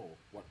even know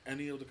what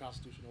any of the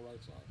constitutional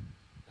rights are.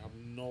 They have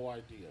no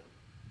idea.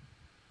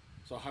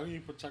 So how can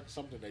you protect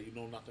something that you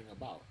know nothing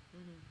about?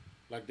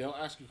 Like they'll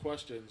ask you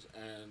questions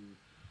and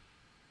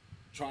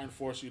try and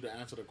force you to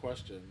answer the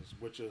questions,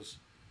 which is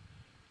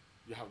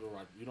you have the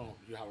right. You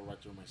have a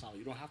right to remain silent.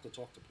 You don't have to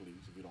talk to police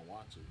if you don't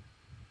want to.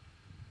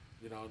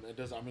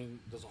 There's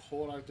a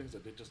whole lot of things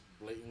that they just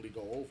blatantly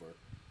go over.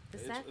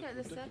 Does It's, that it's does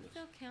that ridiculous.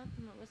 still count?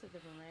 What's it? The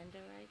Miranda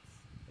rights?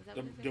 Is that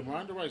The, what is the it?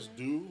 Miranda rights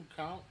do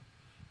count.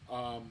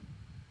 Um,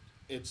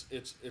 it's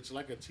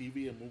like a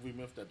TV and movie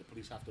myth that the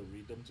police have to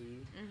read them to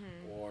you,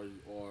 or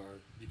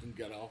you can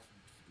get off.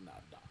 Nah.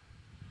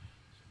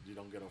 You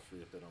don't get off free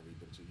if they don't read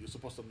them to you. You're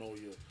supposed to know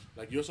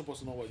you're supposed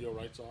to know what your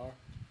rights are.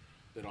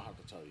 They don't have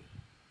to tell you,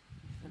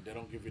 and they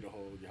don't give you the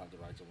whole you have the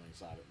right to remain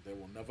silent. They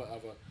will never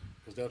ever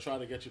because they'll try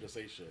to get you to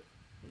say shit.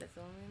 That's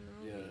only in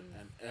the Yeah, movies.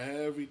 and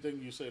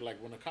everything you say,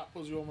 like when a cop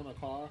pulls you over in a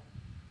car,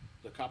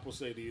 the cop will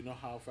say, "Do you know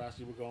how fast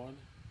you were going?"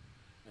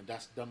 And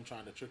that's them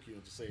trying to trick you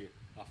into say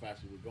how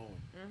fast you were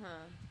going.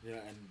 Yeah,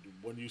 and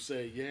when you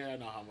say, "Yeah, I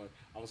know how much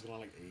I was going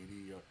like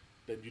 80," or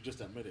then you just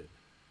admit it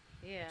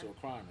Yeah. to a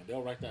crime, and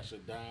they'll write that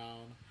shit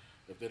down.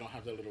 If they don't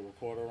have their little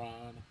recorder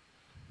on,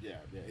 yeah,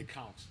 it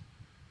counts.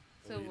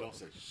 So You don't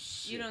say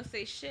shit. you don't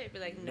say shit. Be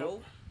like,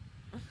 Nope.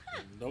 nope.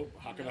 Nope.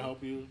 How can I Nope.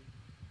 help you?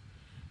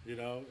 You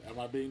know, am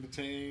I being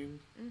detained?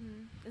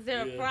 Is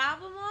there a Yeah.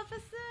 problem,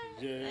 officer?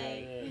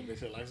 Yeah. They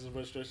said license and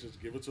registration, just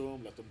give it to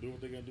them, let them do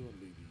what they're gonna do,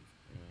 and leave.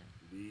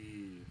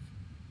 Leave.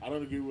 I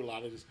don't agree with a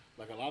lot of this.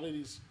 Like a lot of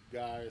these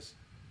guys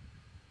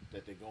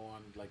that they go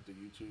on like the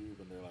YouTube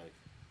and they're like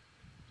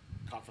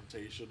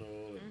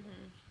confrontational and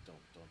don't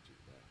do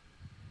that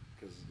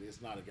because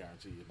it's not a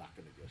guarantee you're not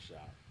gonna get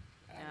shot.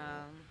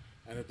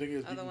 And the thing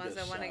is, Are the ones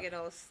that want to get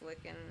all slick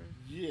and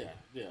yeah,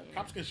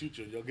 cops can shoot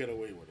you and you'll get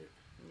away with it.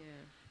 yeah.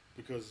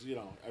 Because you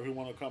know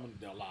everyone will come and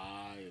they'll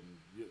lie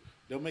and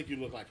they'll make you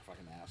look like a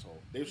fucking asshole.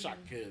 They've shot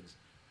kids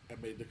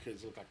and made the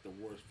kids look like the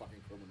worst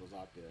fucking criminals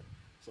out there.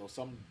 So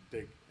some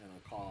dick in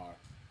a car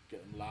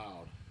getting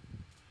loud,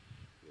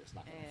 it's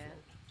not gonna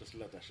float. Just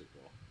let that shit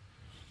go.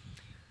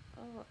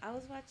 Oh, I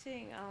was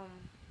watching.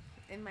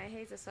 In my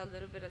haze, I saw a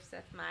little bit of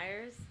Seth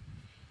Meyers.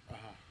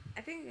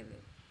 I think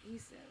he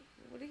said,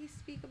 what did he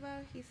speak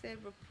about? He said,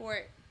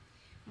 report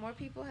more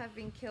people have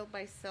been killed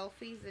by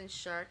selfies than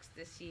sharks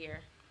this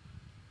year.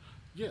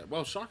 Yeah,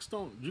 well, sharks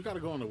don't. You got to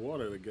go in the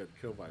water to get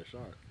killed by a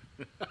shark.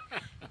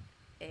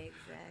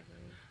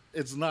 Exactly.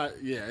 It's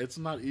not. Yeah, it's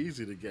not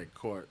easy to get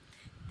caught.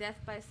 Death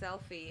by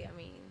selfie. I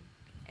mean,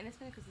 and it's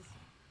funny because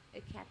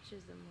it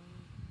captures the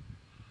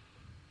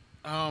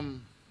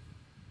moment.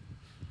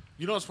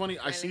 You know what's funny?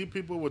 Really? I see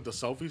people with the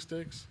selfie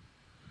sticks,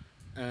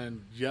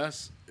 and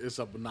yes, it's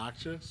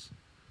obnoxious,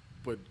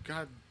 but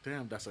god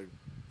damn, that's an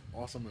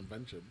awesome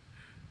invention.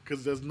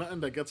 Because there's nothing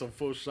that gets a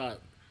full shot,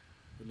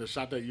 in the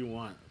shot that you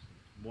want,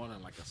 more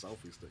than like a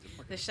selfie stick.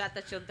 The shot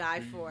that you'll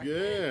die for.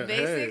 Yeah,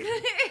 basically.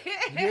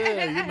 Hey.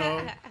 Yeah, you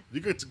know,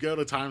 you could go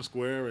to Times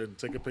Square and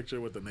take a picture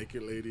with the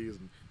naked ladies,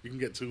 and you can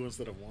get 2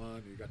 instead of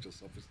 1. You got your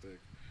selfie stick.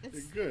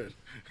 It's good.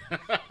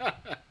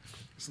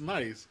 It's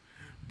nice,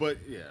 but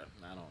yeah,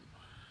 I don't know.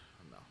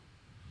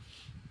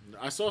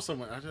 I saw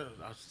someone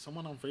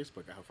on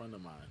Facebook. A friend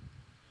of mine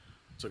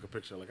took a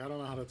picture. Like, I don't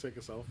know how to take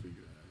a selfie.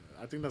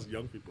 I think that's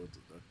young people.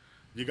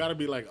 You got to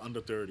be like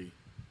under 30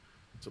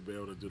 to be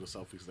able to do the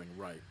selfies thing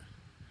right.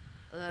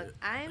 Look,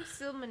 I'm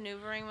still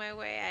maneuvering my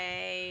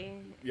way.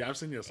 Yeah, I've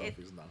seen your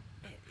selfies now.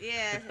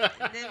 Yeah,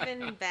 they've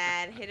been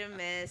bad, hit or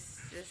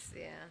miss. Just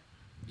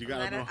You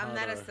gotta know I'm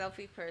not a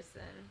selfie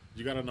person.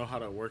 You gotta know how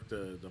to work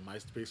the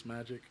MySpace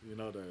magic. You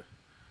know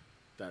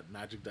that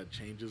magic that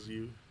changes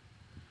you.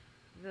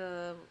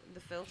 The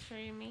filter,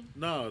 you mean?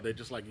 No, they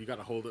just like you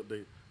gotta hold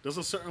it. There's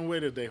a certain way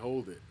that they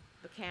hold it.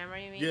 The camera,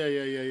 you mean?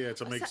 Yeah.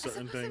 To make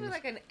certain it's supposed things. to be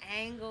like an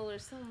angle or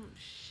some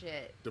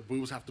shit. The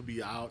boobs have to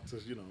be out, so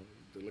you know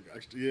they look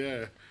extra.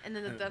 Yeah. And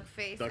then the duck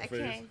face. Duck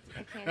face.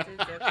 I can't do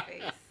duck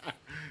face.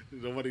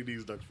 Nobody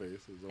needs duck face.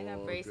 I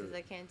got braces. Good.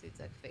 I can't do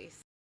duck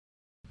face.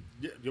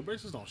 Yeah, your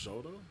braces don't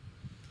show though.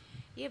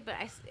 Yeah, but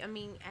I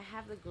mean, I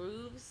have the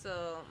grooves,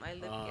 so my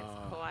lip gets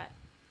caught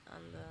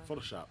on the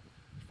Photoshop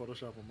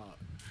them out.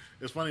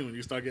 It's funny when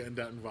you start getting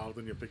that involved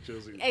in your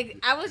pictures.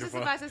 I was just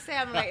about to say,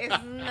 I'm like,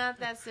 it's not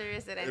that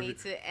serious that I need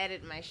to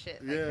edit my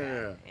shit. Like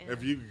that, you know?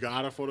 If you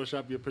gotta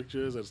Photoshop your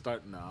pictures and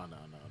start, no,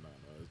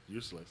 it's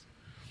useless.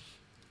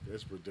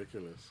 It's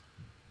ridiculous.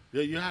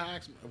 Yeah, you had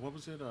asked me, what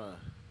was it?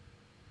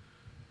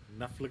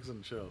 Netflix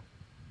and chill.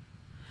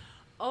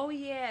 Oh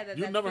yeah,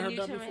 you've never heard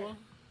that before?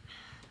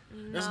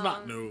 No. It's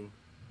not new.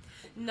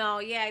 No,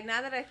 yeah.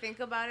 Now that I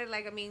think about it,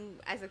 like I mean,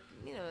 as a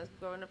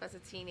growing up as a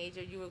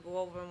teenager, you would go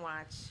over and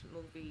watch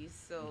movies.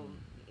 So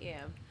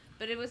yeah,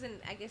 but it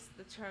wasn't. I guess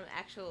the term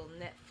actual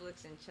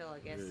Netflix and chill. I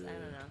guess I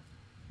don't know.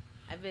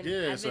 I've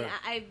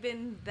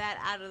been that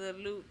out of the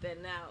loop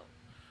then now.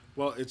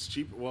 Well, it's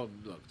cheap. Well,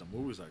 look, the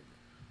movies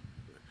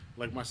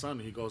like my son.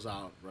 He goes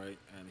out right,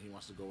 and he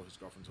wants to go with his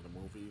girlfriend to the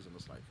movies, and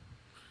it's like,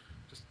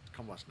 just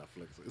come watch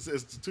Netflix.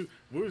 It's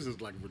movies is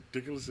like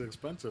ridiculously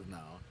expensive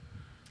now.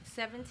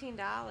 $17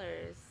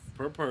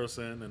 per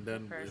person, and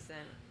then Yep.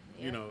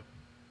 You know,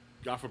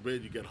 God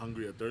forbid you get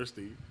hungry or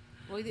thirsty.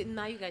 Well,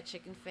 now you got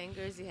chicken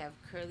fingers. You have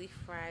curly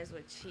fries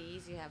with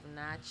cheese. You have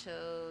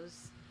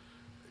nachos.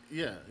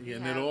 Yeah,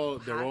 and they're all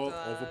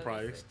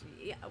overpriced.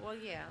 Yeah, well,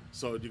 yeah.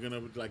 So you're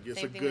gonna like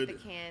it's Same a thing good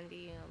with the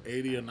candy.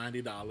 $80 or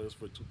 $90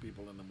 for 2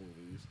 people in the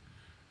movies,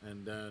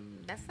 and then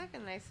that's like a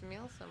nice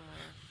meal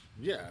somewhere.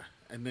 Yeah,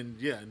 and then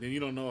you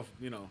don't know if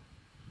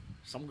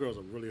some girls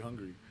are really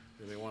hungry.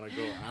 And they want to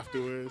go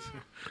afterwards.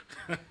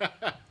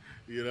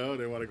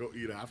 They want to go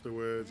eat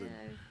afterwards, and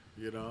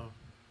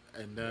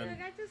and then.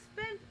 I just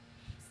spent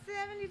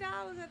 $70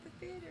 at the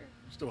theater.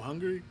 Still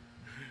hungry?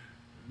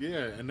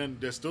 Yeah, and then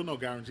there's still no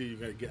guarantee you're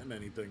gonna get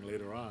anything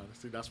later on.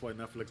 See, that's why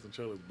Netflix and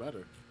chill is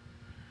better.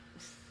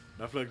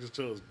 Netflix and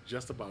chill is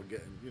just about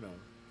getting,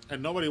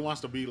 and nobody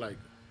wants to be like.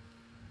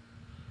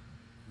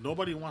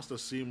 Nobody wants to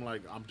seem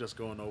like I'm just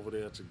going over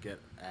there to get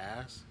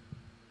ass.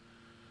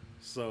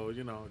 So,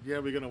 we're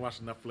going to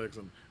watch Netflix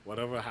and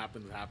whatever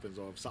happens,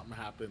 or if something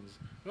happens,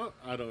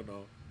 I don't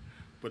know.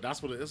 But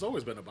that's what it's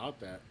always been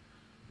about that.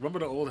 Remember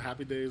the old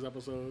Happy Days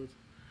episodes?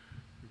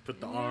 You put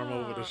the arm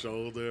over the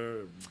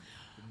shoulder,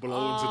 and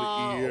blow into the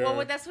Oh, ear.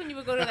 well, that's when you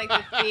would go to like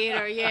the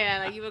theater.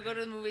 Yeah, like you would go to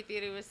the movie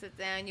theater, you would sit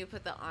down, you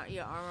put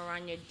your arm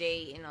around your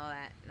date and all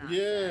that Yeah,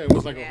 nonsense. it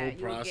was like a Yeah, whole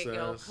you would get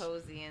all process.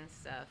 cozy and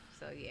stuff.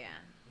 So yeah.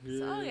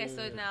 So okay,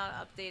 so Yeah,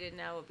 now updated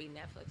now would be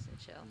Netflix and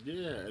chill.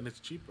 yeah, and it's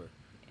cheaper.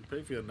 You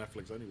pay for your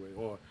Netflix anyway,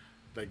 or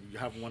like you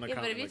have one Yeah,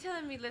 but account. if you're Like,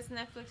 telling me let's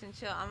Netflix and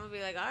chill, I'm gonna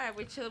be like, all right,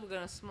 we're chill. We're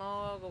gonna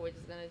smoke, or we're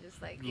just gonna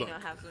just like look,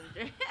 have some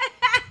drink.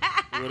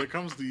 when it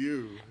comes to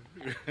you,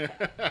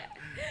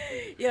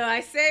 Yo,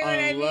 I say what I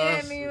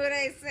unless mean what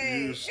I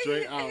say. you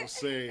straight out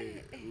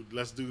say,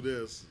 "Let's do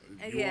this,"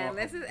 you Yeah, are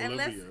unless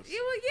oblivious.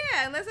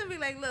 unless I'm be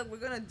like, look, we're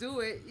gonna do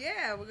it.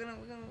 Yeah, we're gonna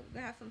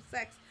have some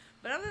sex.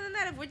 But other than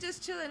that, if we're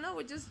just chilling, no,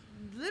 we're just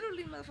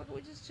literally, motherfucker,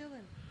 we're just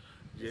chilling.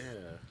 Just Yeah,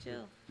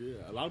 chill.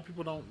 yeah. A lot of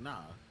people don't.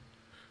 Nah.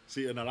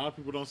 See, and a lot of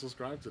people don't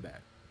subscribe to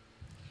that.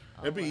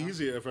 Oh, It'd be well.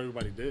 easier if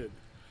everybody did.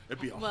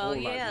 It'd be a Well, whole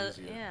yeah, lot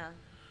easier. yeah.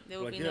 There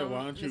would Like, be yeah, no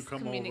why don't you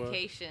come over?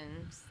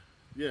 miscommunications.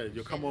 Yeah,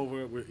 you'll come Shit.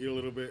 over, we'll eat a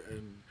little bit,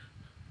 and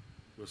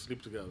we'll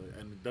sleep together.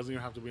 And it doesn't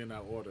even have to be in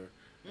that order.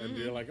 And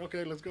you're like,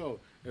 okay, let's go.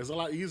 It's a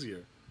lot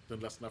easier than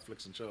let's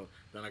Netflix and chill.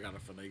 Then I gotta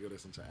finagle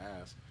this into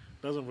ass.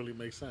 Doesn't really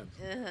make sense.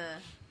 Uh-huh.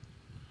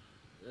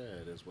 Yeah,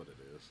 it is what it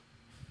is.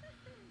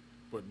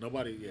 But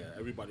nobody, yeah,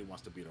 everybody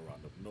wants to beat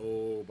around them.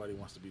 Nobody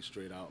wants to be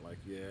straight out like,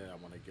 yeah, I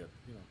want to get,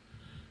 you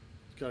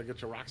gotta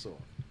get your rocks off.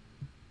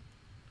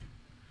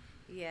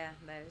 Yeah,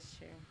 that is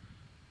true.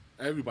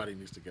 Everybody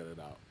needs to get it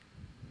out.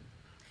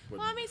 But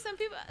Well, I mean, some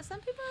people are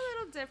a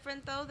little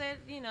different though. That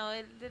they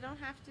don't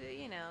have to.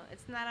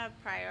 It's not a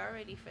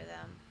priority for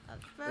them.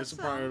 For it's a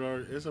some.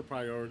 priority. It's a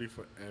priority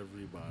for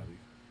everybody.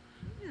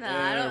 No,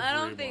 I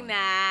don't think. Everyone.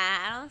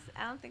 Nah,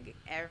 I don't think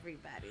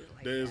everybody's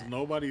like There's that.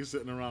 nobody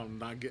sitting around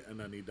not getting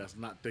any that's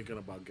not thinking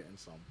about getting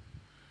some.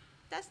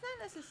 That's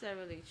not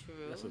necessarily true.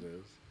 Yes, it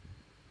is.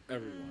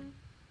 Everyone.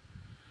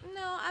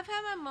 No, I've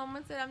had my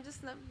moments that I'm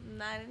just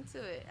not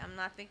into it. I'm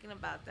not thinking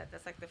about that.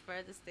 That's like the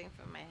furthest thing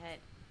from my head.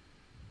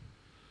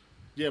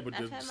 Yeah, but I've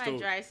there's had still my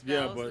dry yeah,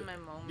 spells but and my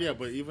moments. yeah,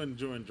 but even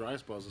during dry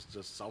spells, it's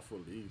just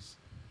self-release.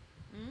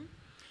 Hmm?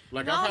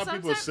 Like No, I've had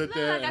people sometimes- sit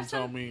no, there like, and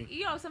tell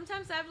me.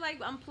 Sometimes I've like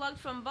unplugged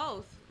from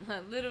both,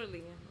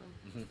 literally.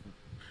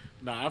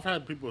 Nah, I've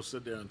had people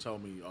sit there and tell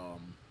me,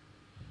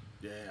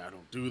 yeah, I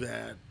don't do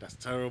that. That's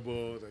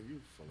terrible. Like,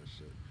 you full of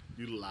shit.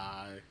 You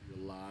lie.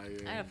 You're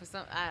lying. I don't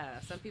know, I don't know.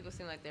 Some people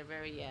seem like they're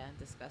very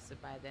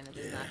disgusted by it. Then it's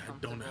just not Yeah,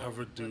 comfortable. don't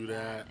ever do with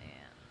that.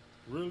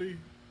 Yeah. Really?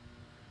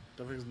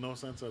 That makes no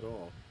sense at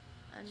all.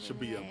 I mean, Should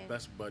be your hey,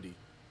 best buddy.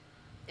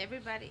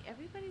 everybody's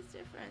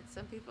different.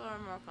 Some people are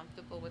more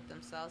comfortable with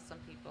themselves. Some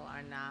people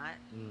are not.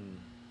 Mm.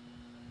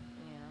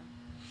 You know.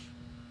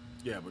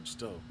 Yeah, but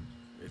still,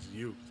 it's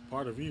you. It's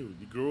part of you.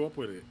 You grew up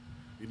with it.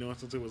 You know it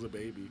since it was a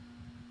baby.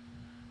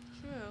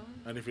 True.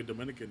 And if you're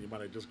Dominican, you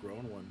might have just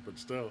grown one, but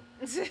still.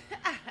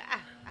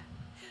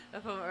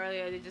 But from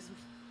earlier, they just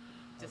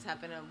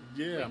happened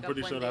to. Yeah, wake I'm up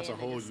pretty one sure day that's a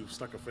and they hole just you've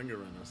stuck a finger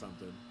in or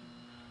something.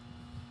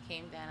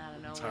 came down out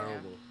of nowhere.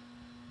 Terrible.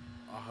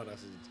 Oh,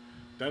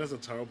 that is a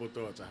terrible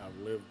thought to have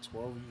lived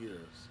 12 years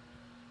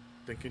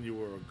thinking you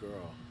were a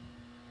girl,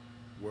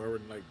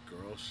 wearing like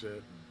girl shit,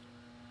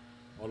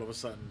 and all of a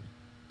sudden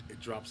it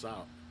drops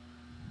out.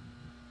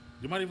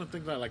 You might even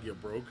think that like you're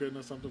broken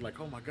or something. Like,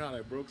 oh my god,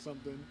 I broke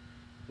something.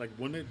 Like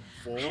when it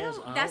falls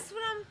out. That's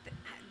what I'm.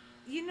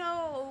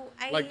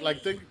 I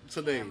Like think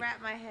today. can't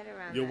wrap my head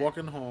around. You're that.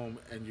 walking home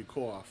and you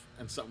cough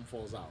and something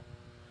falls out.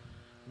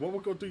 What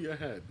would go through your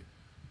head?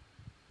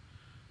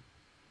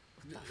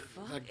 The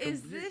fuck Like,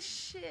 is this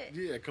shit?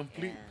 Yeah,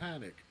 complete Yeah.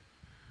 panic.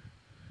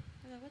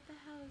 I'm like, what the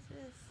hell is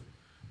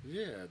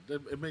this?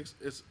 Yeah, it makes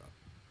it's.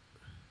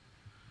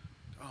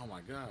 Oh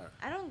my god.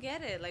 I don't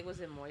get it. Like, was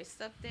it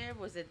moist up there?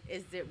 Was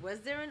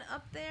there an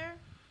up there?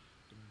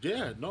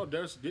 Yeah, no,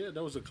 there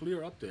was a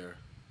clear up there.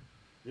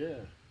 Yeah.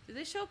 Did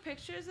they show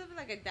pictures of it,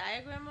 like a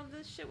diagram of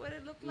this shit? What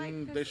it looked like?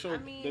 They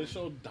 'Cause,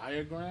 showed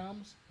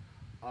diagrams,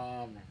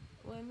 Well,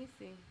 let me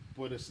see.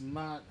 but it's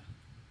not.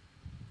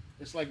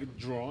 It's like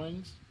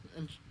drawings,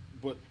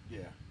 but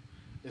yeah,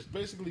 it's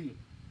basically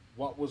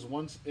what was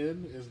once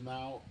in is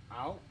now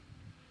out,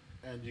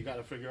 and you got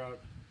to figure out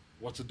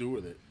what to do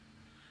with it,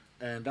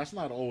 and that's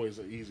not always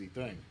an easy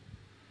thing.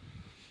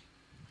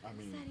 I What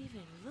mean, does that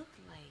even look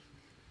like?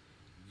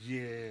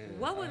 yeah.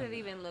 What would it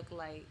even look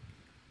like?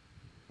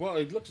 Well,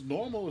 it looks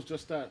normal. It's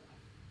just that.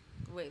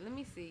 Wait, let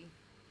me see.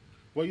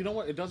 Well, you know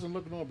what? It doesn't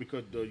look normal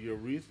because the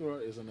urethra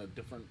is in a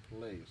different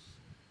place.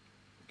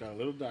 Got a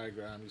little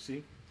diagram. You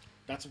see,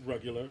 that's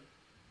regular,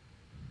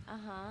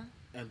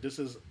 and this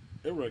is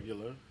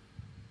irregular.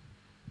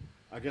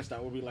 I guess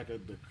that would be like the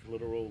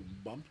clitoral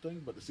bump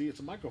thing, but see, it's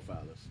a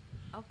microphallus.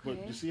 Okay.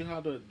 But you see how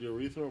the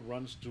urethra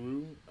runs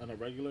through an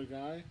irregular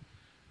guy?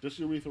 This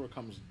urethra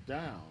comes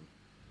down,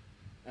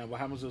 and what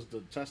happens is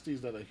the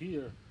testes that are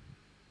here,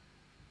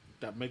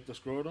 that make the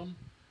scrotum,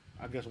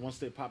 I guess once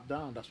they pop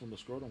down, that's when the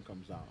scrotum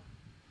comes out.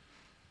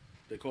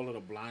 They call it a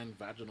blind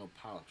vaginal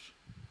pouch.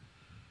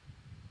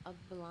 A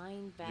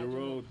blind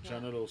vaginal pouch.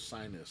 Urogenital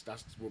sinus.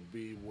 That would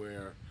be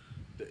where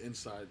the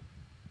inside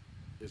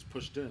is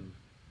pushed in.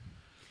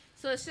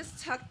 So it's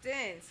just tucked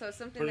in. So it's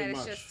something Pretty that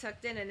is just much.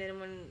 tucked in, and then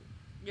when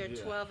you're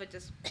Yeah. 12, it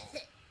just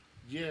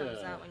Yeah. comes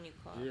out when you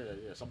cough. Yeah.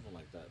 Yeah. Something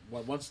like that.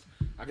 Well, once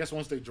I guess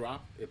once they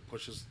drop, it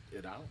pushes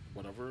it out.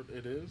 Whatever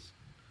it is.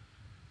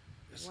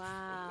 It's it's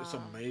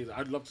Wow. amazing.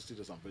 I'd love to see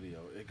this on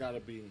video. It gotta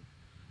be.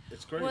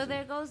 It's Well, crazy.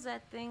 there goes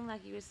that thing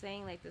like you were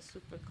saying, like the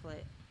super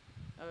clit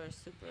or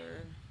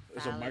super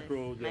It's a phallus,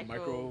 micro. Yeah.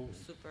 micro Micro.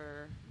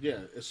 super.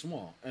 Yeah. It's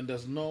small, and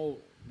there's no.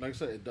 Like I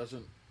said, it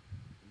doesn't.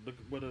 Look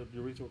where the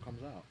urethra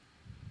comes out.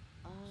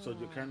 So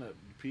you're Oh, kind of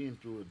peeing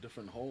through a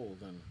different hole.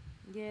 Then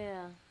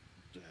yeah.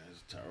 yeah,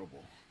 it's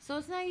terrible. So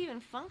it's not even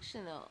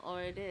functional,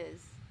 or it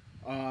is.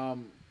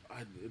 Um,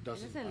 it It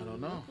doesn't. I don't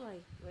doesn't know. look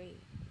like. Wait,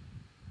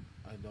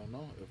 I don't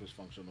know if it's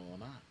functional or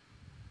not.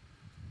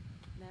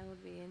 that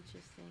would be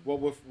interesting. Well,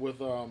 with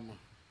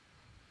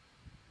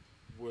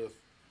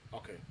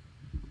okay,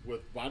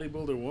 with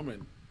bodybuilder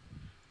women,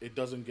 it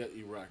doesn't get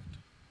erect.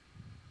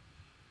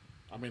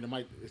 I mean, it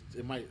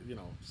might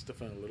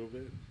stiffen a little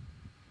bit,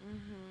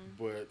 Mhm.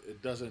 but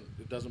it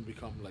doesn't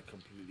become like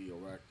completely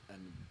erect,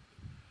 and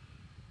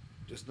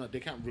it's not. They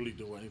can't really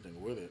do anything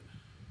with it.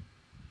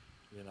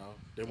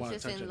 They It's want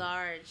just attention.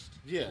 enlarged.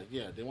 Yeah,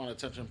 yeah, they want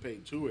attention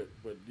paid to it,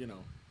 but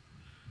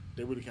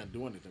they really can't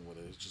do anything with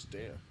it. It's just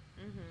there.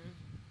 Mhm.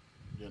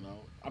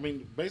 I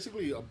mean,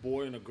 basically, a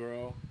boy and a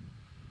girl,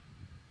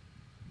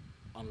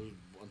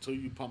 until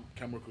you pump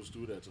chemicals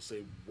through there to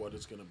say what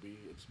it's gonna be,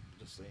 it's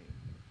the same.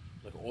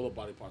 Like all the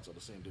body parts are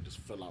the same. They just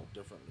fill out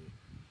differently.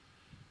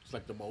 It's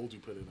like the mold you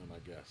put in them, I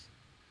guess.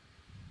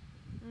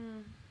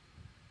 Mm.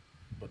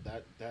 But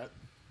that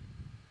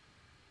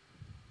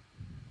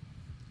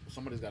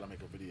somebody's got to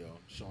make a video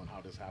showing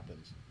how this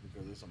happens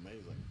because it's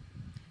amazing.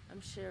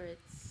 I'm sure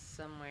it's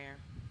somewhere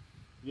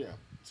Yeah.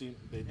 See,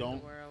 they in the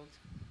don't. world.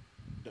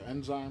 The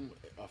enzyme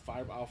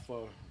 5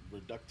 alpha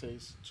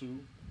reductase 2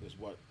 is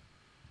what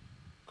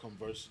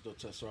converts the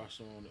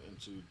testosterone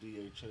into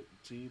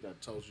DHT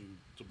that tells you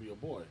to be a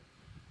boy.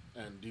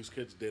 And these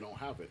kids, they don't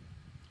have it.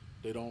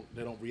 They don't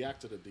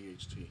react to the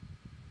DHT.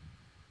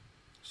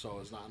 So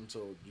it's not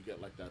until you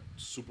get like that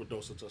super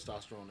dose of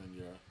testosterone in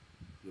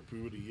your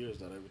puberty years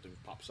that everything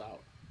pops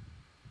out.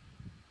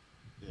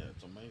 Yeah,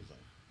 it's amazing.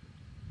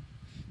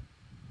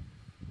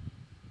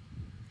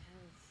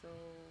 So,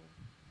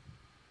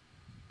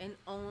 and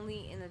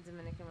only in the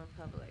Dominican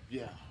Republic.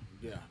 Yeah,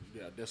 yeah,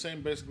 yeah. They're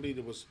saying basically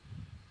there was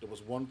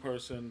one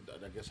person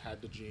that I guess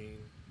had the gene,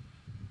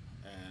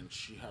 and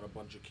she had a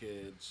bunch of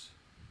kids,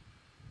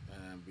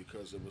 and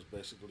because it was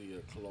basically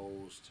a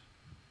closed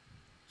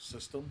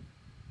system.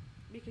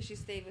 Because she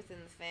stayed within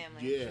the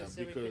family. She Yeah, was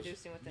still because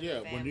reproducing within the yeah,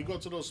 when you family. go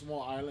to those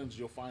small islands,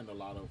 you'll find a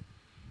lot of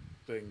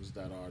things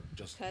that are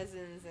just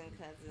Cousins and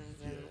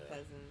cousins and yeah,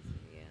 cousins.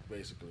 Yeah.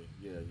 basically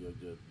yeah.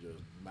 You're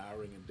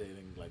marrying and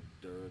dating like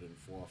third and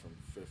fourth and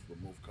fifth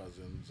removed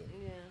cousins, and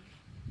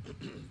Yeah.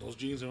 those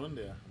genes are in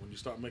there. When you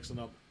start mixing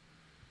up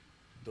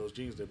those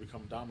genes, they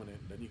become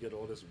dominant. Then you get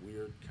all this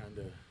weird kind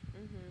of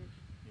Mhm.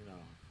 you know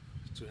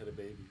two-headed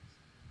babies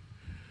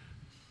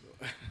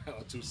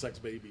or two sex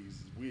babies.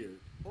 It's weird.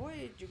 Or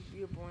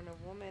you're born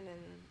a woman and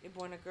you're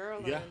born a girl,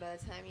 and Yeah, then by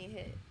the time you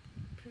hit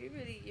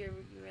puberty, you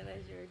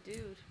realize you're a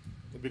dude.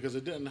 because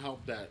it didn't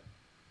help that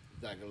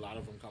like a lot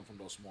of them come from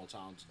those small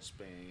towns in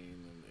Spain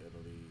and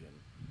Italy,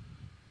 and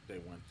they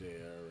went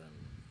there,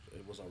 and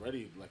it was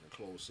already like a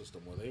closed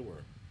system where they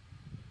were.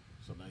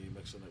 So now you're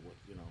mixing it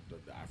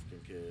with the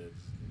African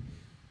kids.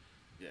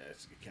 Yeah, it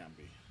can't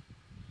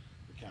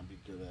be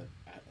good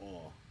at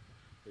all.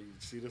 You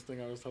see this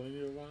thing I was telling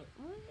you about?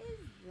 What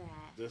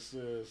is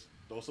that?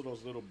 Those are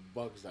those little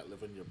bugs that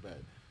live in your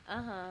bed,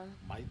 Uh huh.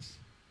 mites,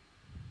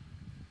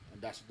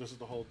 and this is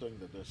the whole thing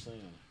that they're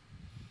saying.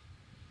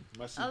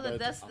 Messy Oh,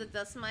 beds. the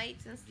dust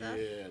mites and stuff.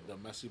 Yeah, the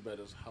messy bed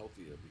is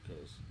healthier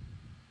because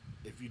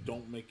if you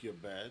don't make your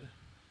bed,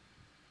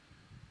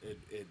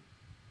 it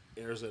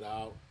airs it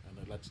out and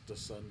it lets the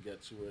sun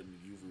get to it, and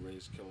the UV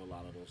rays kill a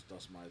lot of those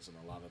dust mites and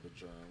a lot of the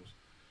germs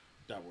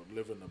that would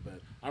live in the bed.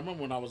 I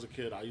remember when I was a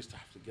kid, I used to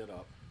have to get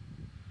up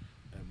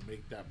and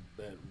make that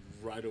bed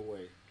right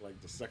away. Like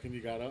the second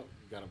you got up,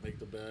 you gotta make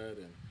the bed,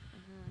 and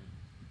Mhm.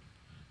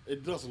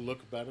 it does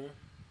look better,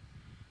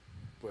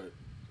 but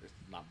it's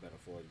not better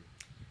for you.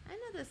 I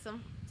know there's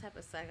some type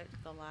of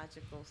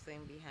psychological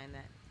thing behind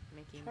that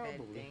making bed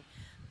Probably. thing,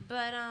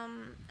 but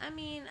I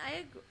mean,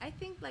 I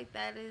think like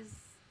that is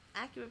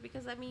accurate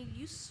because I mean,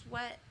 you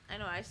sweat. I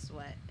know I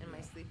sweat in my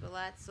Yeah. sleep a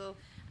lot, so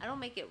I don't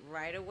make it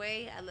right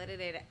away. I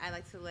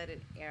like to let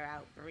it air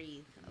out,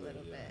 breathe a Yeah,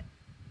 little yeah. bit.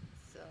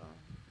 So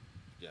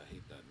Yeah, I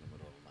hate that in the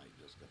middle of the night.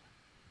 Just gotta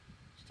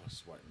start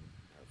sweating.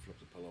 I flip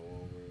the pillow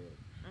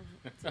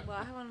over. well,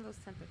 I have one of those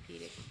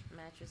Tempur-Pedic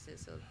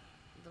mattresses, so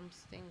them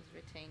things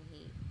retain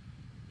heat.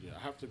 Yeah, I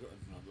have to go.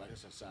 Like I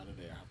said,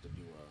 Saturday I have to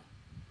do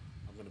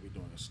a. I'm gonna be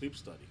doing a sleep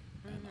study,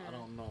 and I Mhm.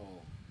 don't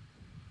know.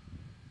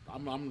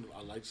 I'm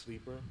a light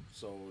sleeper,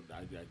 so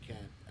I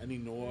can't any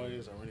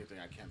noise or anything.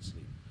 I can't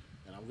sleep,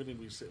 and I'm gonna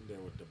be sitting there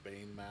with the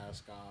Bane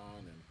mask on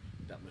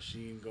and that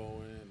machine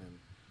going, and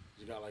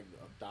you got like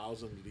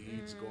 1,000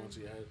 leads going Mm. to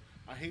your head.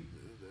 I hate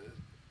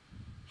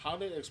how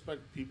they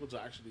expect people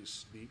to actually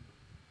sleep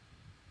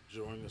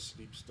during a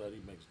sleep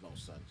study makes no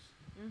sense.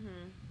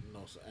 Mhm.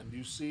 No, and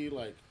you see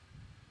like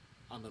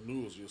on the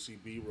news, you'll see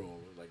B-roll,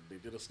 like they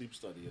did a sleep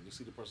study, and you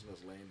see the person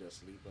that's laying there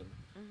sleeping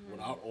Mhm.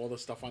 without all the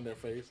stuff on their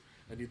face,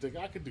 and you think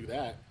I could do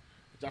that.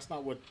 That's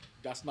not what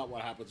that's not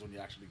what happens when you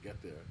actually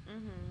get there.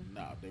 Mhm.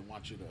 Nah, they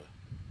want you to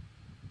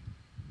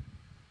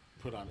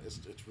put on. It's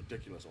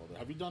ridiculous all that.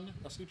 Have you done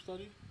a sleep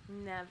study?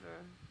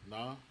 Never.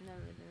 Nah. Never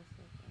done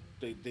stuff like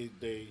They they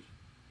they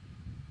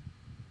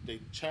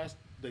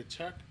they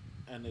check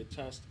and they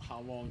test how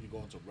long you go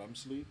into REM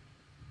sleep,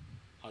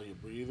 how your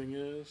breathing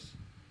is,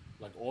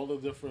 like all the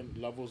different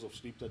levels of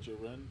sleep that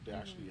you're in. They that.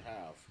 Mhm. actually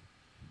have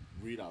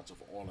readouts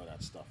of all of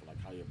that stuff, like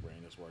how your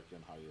brain is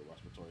working, how your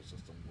respiratory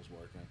system was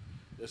working.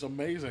 It's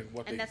amazing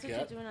what And they that's what you're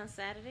get. doing on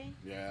Saturday?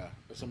 Yeah,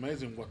 it's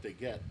amazing what they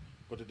get.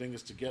 But the thing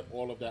is, to get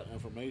all of that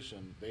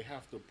information, they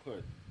have to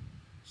put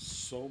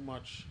so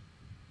much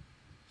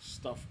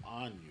stuff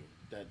on you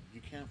that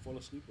you can't fall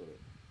asleep with it.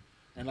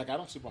 And like, I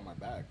don't sleep on my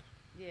back,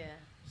 Yeah.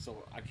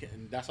 so I can't.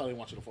 And that's how they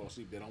want you to fall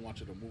asleep. They don't want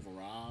you to move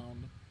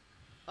around.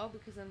 Oh,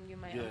 because you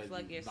might Yeah,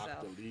 unplug you knock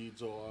yourself. the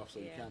leads off, so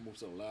you Yeah. can't move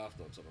to the left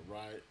or to the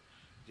right.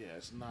 Yeah,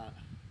 it's not.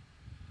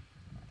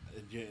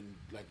 Again,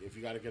 like if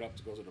you got to get up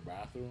to go to the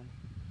bathroom,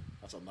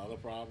 that's another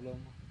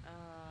problem.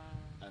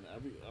 And I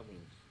mean,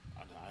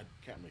 I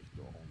can't make it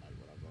through a whole night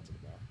without going to the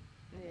bathroom.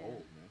 I'm Yeah.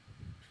 old,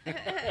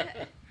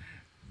 man.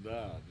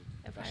 Nah,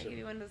 If that I give shit.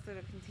 you one of those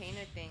little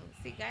container things.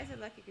 See, guys are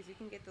lucky because you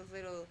can get those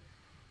little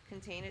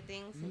container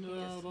things. And you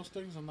No, just, those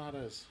things are not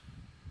as.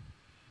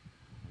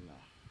 No.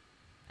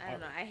 I I, don't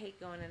know. I hate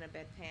going in a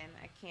bedpan.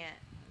 I can't.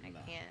 I no.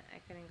 can't. I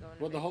couldn't go in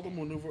Well, a the whole bedpan.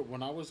 maneuver,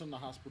 when I was in the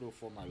hospital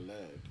for my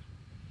leg,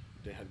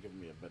 they had given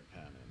me a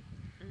bedpan,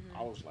 and I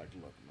Mhm. was like,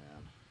 look,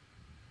 man,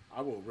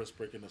 I will risk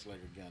breaking this leg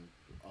again,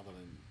 other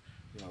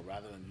than,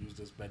 rather than use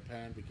this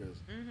bedpan because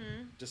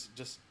Mhm.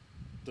 just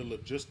the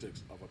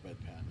logistics of a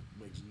bedpan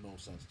makes no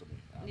sense to me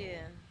at all.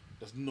 Yeah.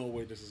 There's no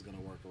way this is gonna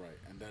work right,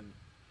 and then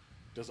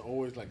there's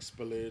always like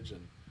spillage,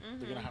 and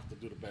they're gonna Mhm. have to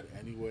do the bed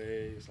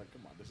anyway. It's like,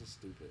 come on, this is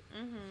stupid.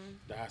 Mhm.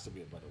 There has to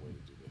be a better way to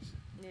do this.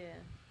 Yeah.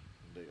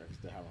 I guess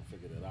they haven't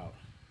figured it out.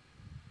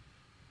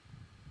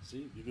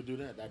 See, you could do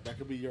that. That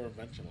could be your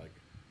invention, like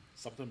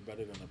something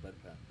better than a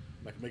bedpan.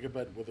 Like make a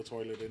bed with a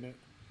toilet in it,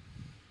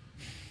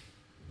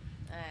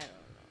 I don't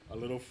a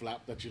little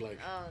flap that you like,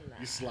 know. Oh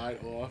you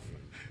slide off.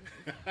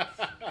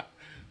 no.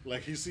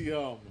 Like you see,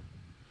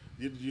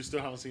 you still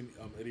haven't seen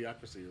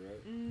Idiocracy,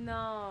 right?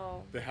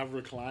 No. They have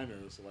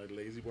recliners, like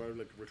lazy boy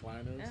like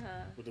recliners,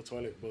 Uh-huh. with the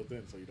toilet built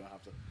in, so you don't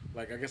have to.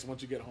 Like I guess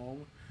once you get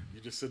home,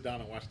 you just sit down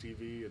and watch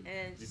TV, and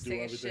And you just do take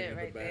a everything shit in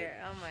the right bed,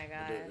 there. Oh my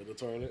god. in the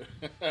toilet.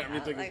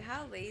 Everything is. Like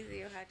how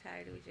lazy or how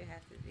tired would you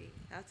have to be?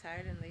 How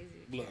tired and lazy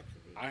would you Look, have to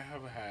be? I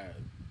have had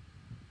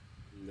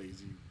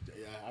lazy.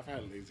 Yeah, I've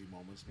had lazy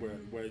moments where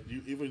Mhm.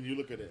 you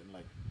look at it and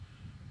like,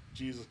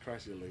 Jesus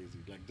Christ, you're lazy.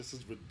 Like this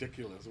is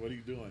ridiculous. What are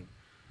you doing?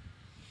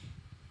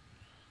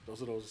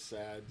 Those are those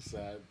sad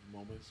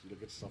moments. You look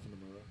at yourself in the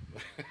mirror.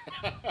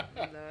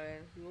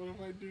 Lord. What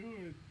am I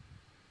doing?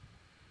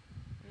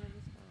 What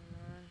is going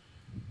on?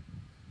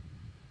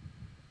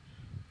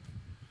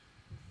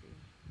 Let's see.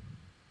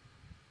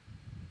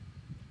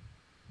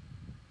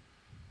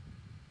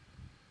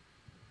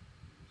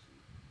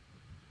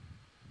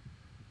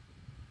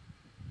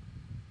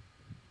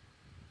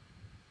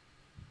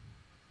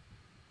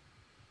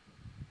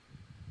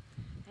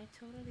 I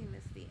totally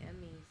missed the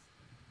Emmys.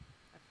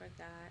 I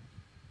forgot.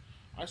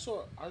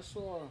 I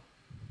saw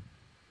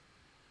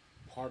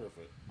part of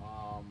it.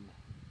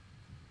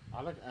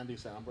 I like Andy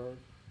Samberg.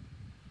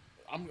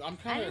 I'm I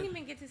kind didn't of.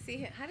 even get to see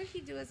him. How did he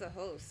do as a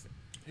host?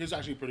 He's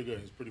actually pretty good.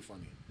 He's pretty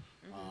funny.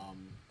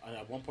 Mhm.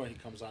 At one point he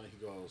comes on and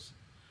he goes,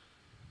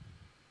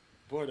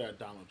 "Boy, that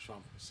Donald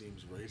Trump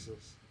seems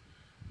racist."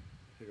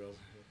 He goes,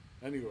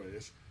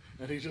 "Anyways,"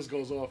 and he just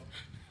goes off.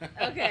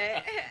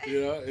 Okay.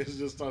 It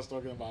just starts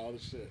talking about all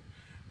this shit.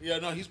 Yeah,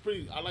 no, he's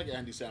pretty. I like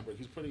Andy Samberg.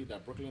 He's pretty.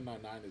 That Brooklyn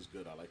Nine-Nine is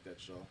good. I like that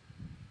show.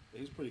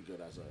 He's pretty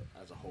good as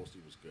a host. He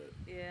was good.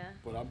 Yeah.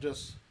 But I'm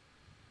just.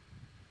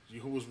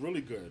 Who was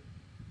really good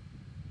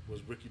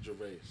was Ricky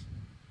Gervais.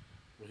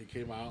 When he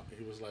came out,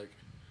 he was like,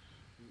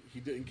 he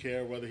didn't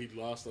care whether he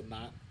lost or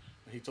not.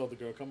 And he told the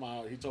girl, "Come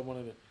out." He told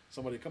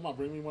somebody, "Come on,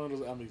 bring me one of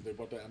those Emmys." They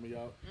brought the Emmy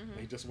out, and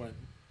he Mhm. just went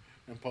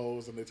and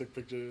posed, and they took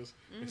pictures.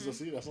 He said, Mhm.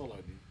 "See, that's all I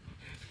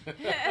need.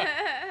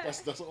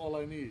 That's all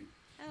I need."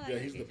 I like Yeah,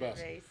 he's the Ricky best.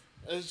 Gervais.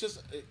 It's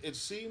just it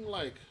seemed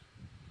like,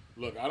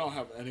 look, I don't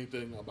have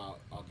anything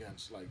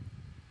against like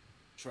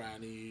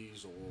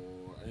trannies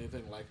or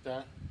anything like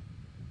that,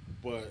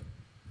 but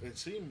it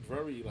seemed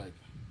very like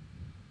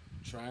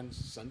trans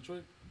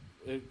centric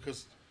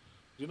because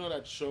you know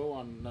that show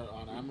on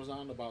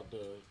Amazon about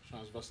the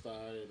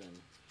transvestite and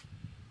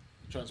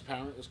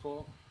transparent is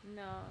called.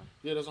 No.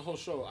 Yeah, there's a whole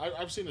show.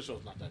 I've seen the show.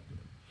 It's not that good,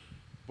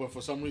 but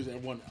for some reason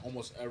it won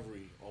almost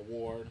every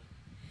award.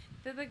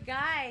 The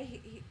guy,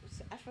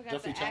 I forgot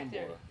Jeffrey the actor.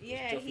 Tambor. It's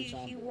Yeah, Jeffrey he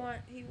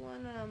Tambor.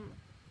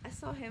 won. I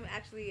saw him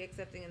actually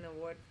accepting an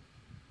award.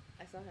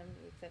 I saw him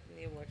accepting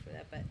the award for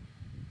that, but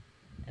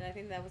And I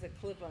think that was a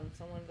clip on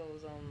some one of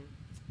those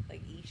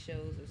like e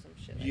shows or some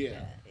shit like Yeah.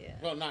 that. Yeah.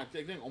 Well, not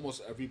I think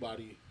almost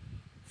everybody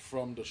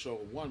from the show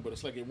won, but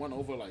it's like it went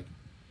over like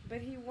But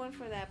he won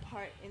for that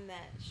part in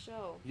that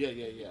show. yeah,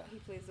 yeah, yeah. He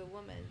plays a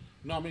woman.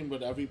 No, I mean,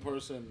 but every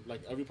person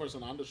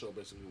on the show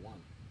basically won.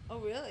 Oh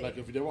really? Like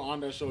if they were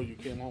on that show, you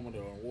came home with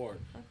an award,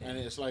 Okay. and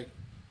it's like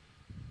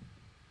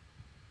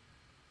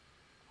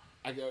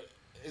I go,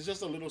 it's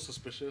just a little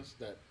suspicious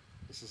that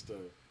this is the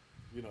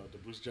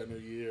Bruce Jenner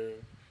year,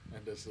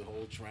 and this the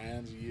whole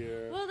trans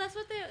year. Well, that's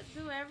what they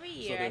do every So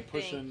year. they're I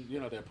pushing,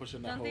 think. they're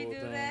pushing that Don't whole they do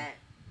thing. that?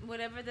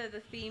 Whatever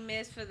the theme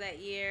is for that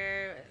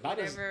year, Not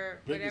as whatever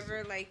big as-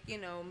 whatever like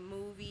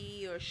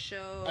movie or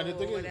show And the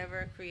thing or is,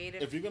 whatever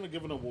creative. If you're gonna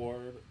give an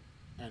award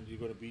and you're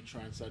gonna be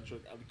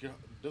transcentric,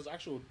 there's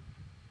actual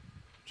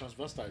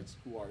transvestites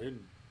who are in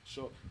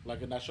show,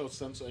 like in that show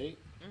Sense8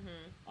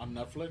 on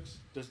Netflix.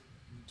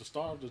 The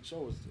star of the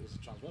show is a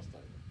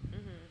transvestite.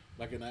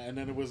 Like and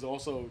then it was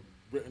also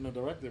written and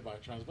directed by a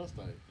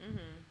transvestite.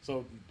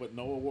 So, but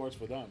no awards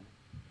for them.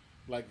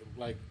 Like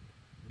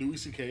Louis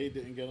C.K.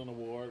 didn't get an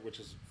award, which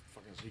is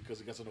fucking because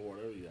he gets an award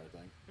every year, I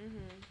think.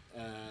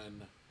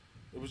 And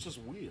it was just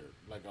weird.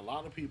 Like a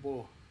lot of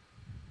people.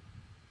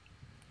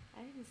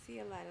 I didn't see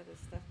a lot of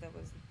the stuff that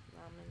was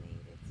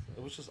nominated.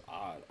 So. It was just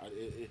odd.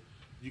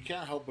 You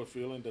can't help but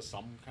feeling there's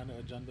some kind of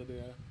agenda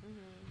there.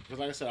 Because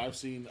like I said, I've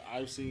seen Well, I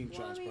mean,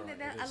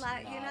 transparent. a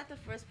lot. You're not the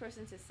first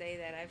person to say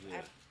that.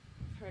 I've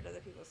heard other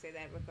people say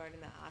that regarding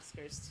the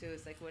Oscars too.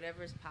 It's like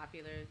whatever's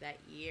popular that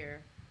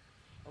year,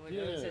 or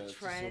whatever's it's a just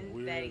trend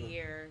weird. that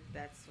year.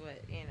 That's what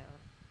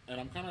And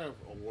I'm kind of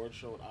award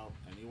showed out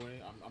anyway.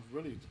 I'm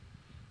really.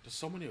 There's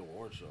so many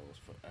award shows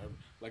forever.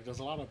 Like there's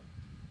a lot of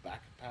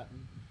back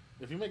patting.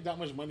 If you make that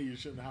much money, you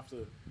shouldn't have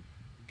to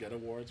get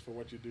awards for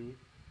what you do.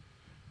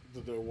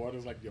 The award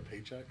is like your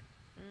paycheck.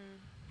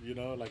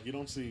 Like you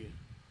don't see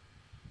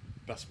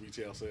best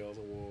retail sales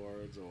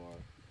awards or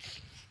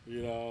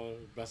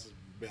best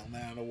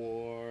mailman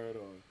award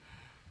or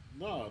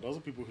no, those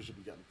are people who should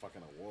be getting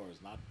fucking awards,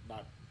 not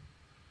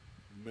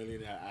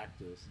millionaire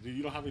actors.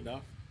 You don't have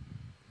enough.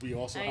 We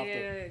also have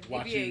to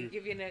watch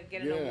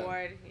get an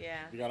award. Yeah.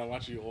 We gotta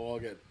watch you all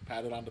get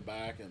patted on the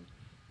back and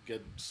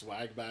get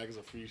swag bags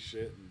of free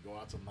shit and go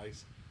out to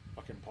nice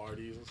fucking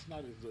parties. Is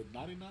it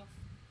not enough?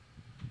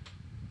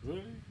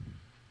 Really?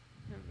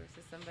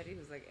 Versus somebody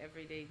who's like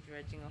every day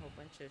dredging a whole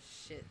bunch of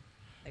shit,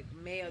 like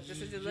mail just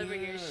to deliver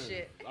your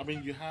shit. I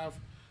mean, you have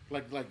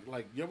like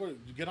you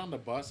get on the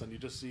bus and you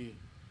just see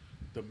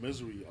the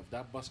misery of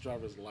that bus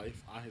driver's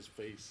life on his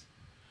face.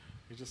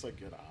 He's just like,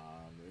 get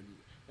on,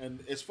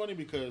 and it's funny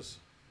because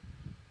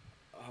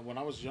when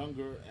I was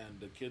younger and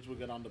the kids would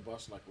get on the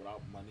bus like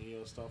without money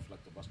or stuff,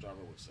 like the bus driver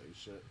would say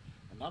shit,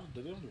 and now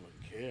they don't even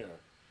care.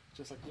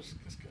 Just like just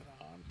get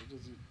on. He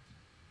just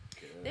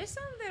care. There's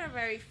some that are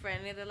very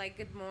friendly. They're like,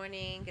 good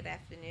morning, good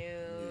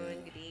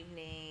afternoon, good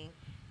evening.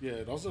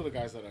 Yeah, those are the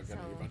guys that are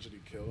gonna eventually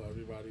kill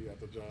everybody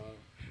at the job.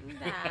 Nah.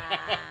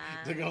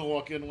 They're gonna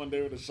walk in one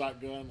day with a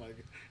shotgun, like,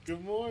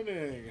 good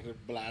morning,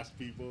 and blast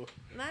people.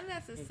 Not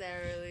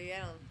necessarily. I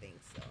don't think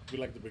so. Be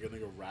like the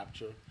beginning of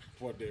Rapture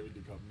before David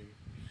Duchovny.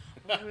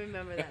 Oh, I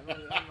remember that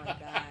movie. Oh my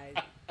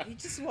god. He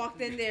just walked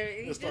in there.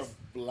 He just started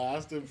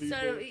blasting people.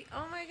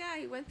 Oh my god,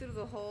 he went through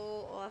the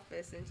whole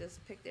office and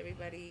just picked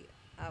everybody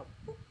out.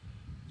 Boop.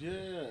 Yeah,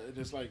 and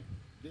it's like,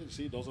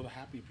 see, those are the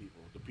happy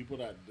people. The people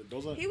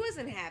those are. He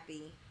wasn't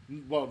happy.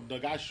 Well, the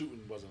guy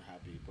shooting wasn't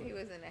happy. But he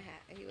wasn't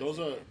happy.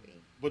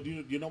 But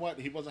you know what?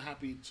 He wasn't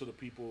happy to the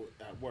people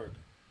at work.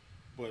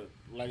 But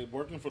like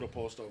working for the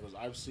post office,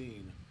 I've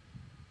seen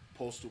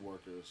postal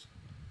workers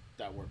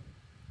that were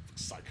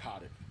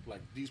psychotic. Like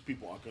these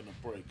people are gonna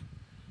break.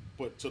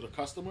 But to the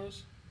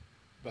customers,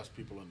 best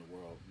people in the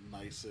world,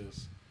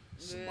 nicest,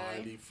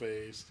 smiley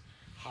faced.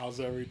 How's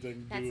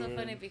everything doing? That's so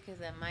funny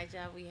because at my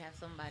job we have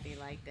somebody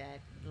like that.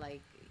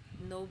 Like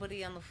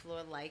nobody on the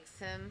floor likes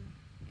him,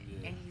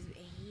 and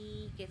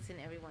he gets in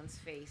everyone's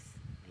face,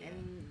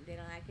 and they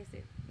don't. I guess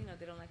they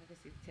don't like it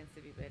because he tends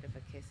to be a bit of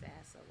a kiss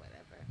ass or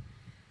whatever.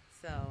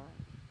 So,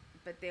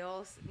 but they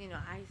all,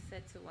 I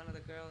said to one of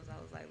the girls, I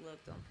was like,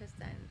 look, don't piss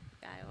that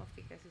guy off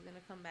because he's gonna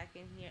come back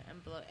in here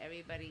and blow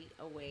everybody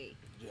away.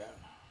 Yeah.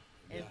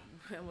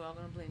 And we're all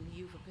gonna blame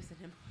you for pissing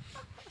him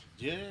off.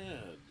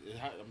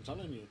 I'm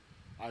telling you.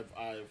 I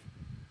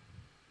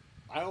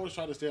always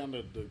try to stay on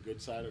the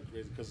good side of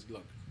crazy because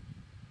look,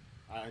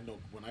 I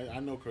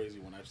know crazy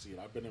when I see it.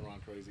 I've been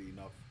around crazy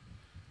enough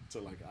to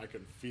like I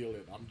can feel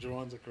it. I'm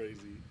drawn to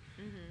crazy,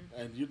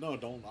 and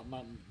I'm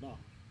not. No,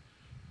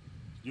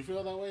 you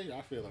feel that way.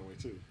 I feel that way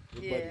too.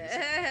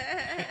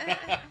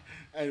 Yeah.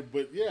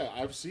 But yeah,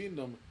 I've seen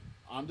them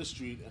on the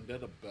street, and they're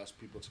the best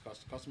people to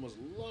customers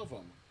love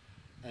them.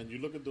 And you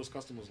look at those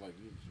customers like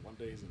one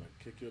day he's gonna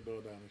kick your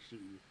door down and shoot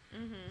you.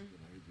 I'm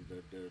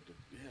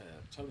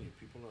telling you,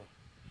 people are,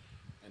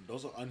 and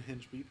those are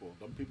unhinged people.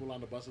 Them people on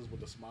the buses with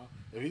the smile.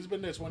 If he's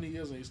been there 20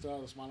 years and he still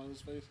has a smile on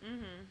his face,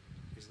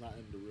 he's not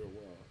in the real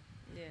world.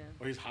 Yeah.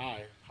 Or he's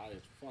high as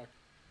fuck,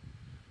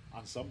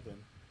 on something.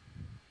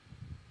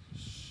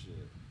 Shit.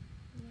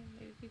 Yeah,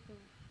 maybe people.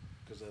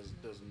 because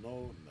there's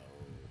no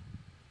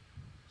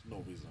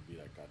reason to be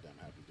that goddamn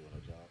happy doing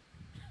a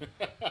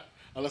job,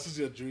 unless it's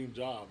your dream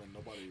job and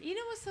nobody. You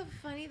know what's so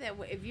funny that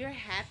if you're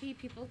happy,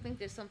 people think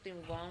there's something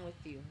wrong with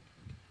you.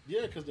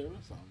 Yeah, because there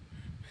is some.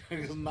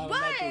 It's not But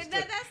a natural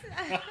state. that's.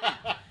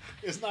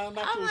 It's not a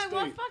natural I'm like, state.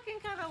 what fucking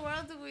kind of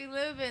world do we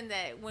live in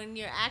that when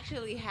you're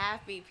actually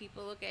happy,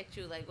 people look at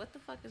you like, what the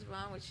fuck is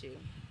wrong with you?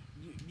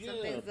 Yeah,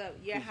 Something's up.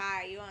 You're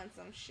high. You're on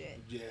some shit.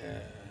 yeah.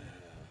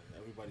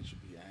 Everybody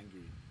should be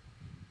angry,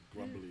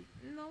 grumbly.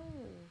 No,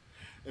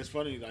 It's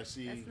funny. I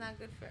see. that's not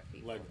good for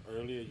people. Like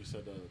earlier, you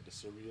said the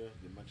Syria.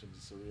 You mentioned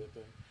the Syria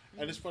thing,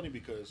 and it's funny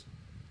because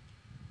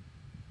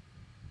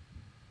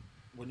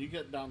when you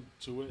get down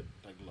to it,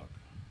 like, look,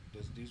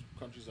 these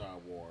countries are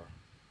at war,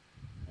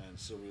 and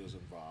Syria's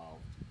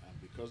involved,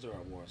 and because they're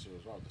at war and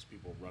Syria's involved, there's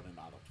people running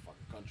out of the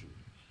fucking country.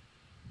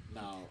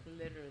 Now,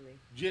 Literally.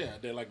 yeah,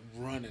 they're like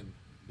running.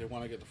 They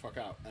want to get the fuck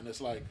out, and it's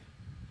like,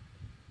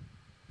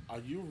 are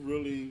you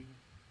really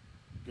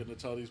gonna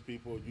tell these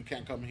people you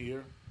can't come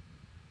here?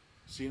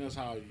 Seeing as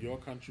how your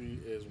country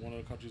is one of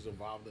the countries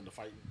involved in the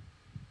fight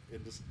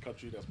in this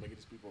country that's making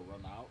these people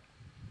run out.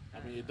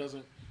 I mean, it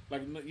doesn't,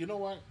 like, you know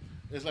what?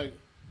 It's like,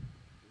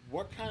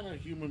 what kind of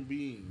human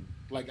being?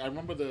 Like, I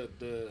remember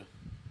the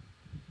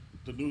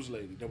news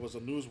lady. There was a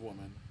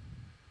newswoman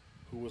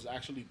who was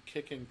actually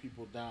kicking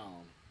people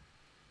down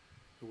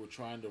who were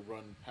trying to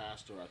run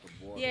past her at the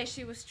border. Yeah,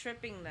 she was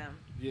tripping them.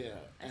 Yeah,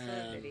 I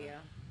saw the video.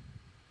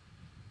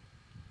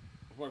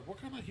 Like,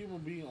 what kind of human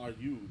being are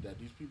you that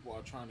these people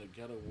are trying to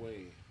get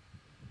away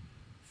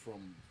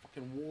from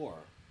fucking war?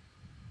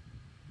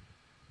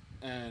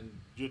 And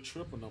you're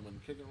tripping them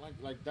and kicking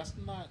like that's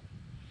not.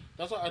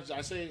 That's what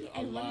I say a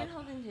and lot. women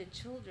holding their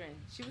children.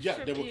 She was Yeah,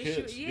 tripping. there were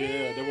kids. Yeah,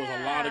 Yeah, there was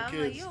a lot of I'm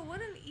kids. like, yo,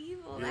 what an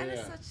evil. That is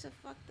Yeah. such a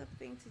fucked up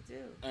thing to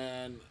do.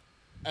 And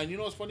you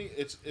know what's funny?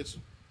 It's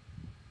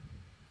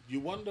you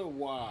wonder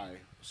why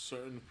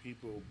certain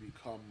people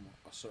become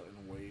a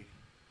certain way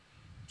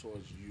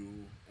towards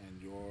you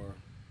and your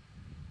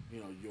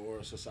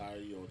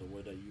society or the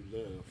way that you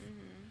live.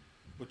 Mm-hmm.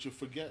 But you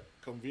forget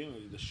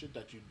conveniently the shit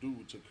that you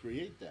do to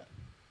create that.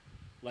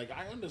 Like,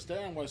 I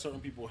understand why certain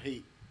people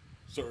hate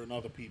certain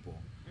other people.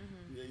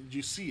 Mm-hmm.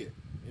 You see it.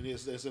 And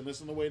it's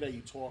in the way that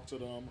you talk to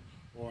them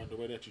or in the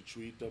way that you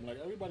treat them. Like,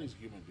 everybody's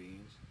human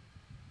beings.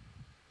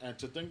 And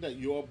to think that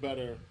you're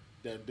better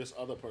than this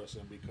other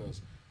person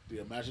because the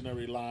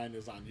imaginary line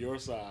is on your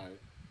side,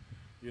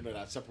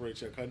 that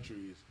separates your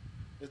countries,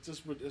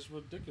 it's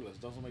ridiculous.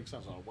 It doesn't make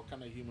sense. What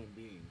kind of human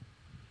being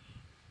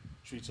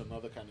treats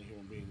another kind of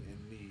human being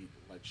in need?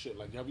 Like, shit.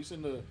 Like, have you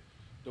seen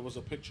there was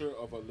a picture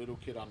of a little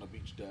kid on the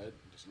beach dead?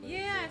 Just laying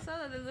Yeah, there. I saw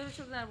that the little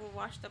children that were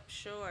washed up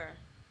shore.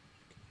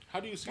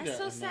 How do you see That's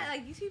that? so sad.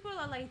 Like, these people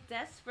are like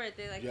desperate.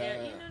 They're like,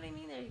 Yeah. you know what I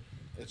mean?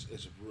 It's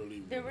really,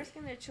 They're really,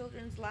 risking their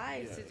children's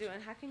lives Yeah, to do it.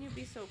 And how can you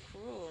be so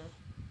cruel?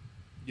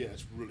 yeah,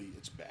 it's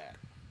bad,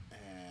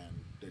 and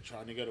they're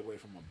trying to get away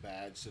from a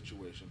bad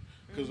situation.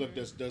 Because look,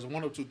 there's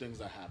one or two things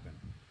that happen.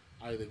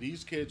 Either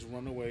these kids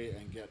run away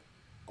and get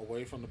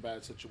away from the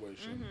bad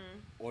situation,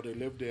 or they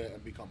live there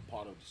and become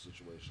part of the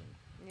situation,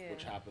 Yeah.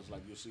 which happens.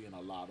 Like, you see in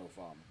a lot of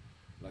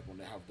like when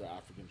they have the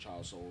African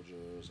child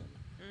soldiers,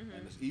 and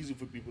it's easy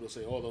for people to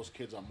say, oh, those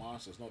kids are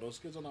monsters. No, those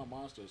kids are not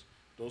monsters.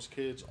 Those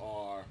kids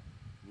are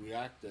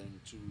reacting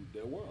to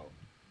their world.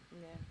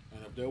 Yeah.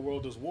 And if their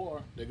world is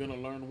war, they're gonna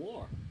learn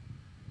war.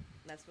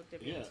 That's what they're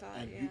being Yeah, taught.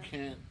 and Yeah.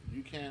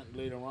 you can't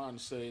later on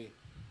say,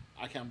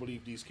 I can't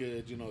believe these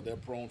kids. They're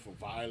prone for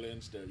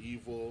violence. They're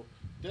evil.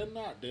 They're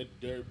not.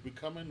 They're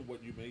becoming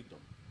what you made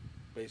them,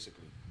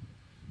 basically.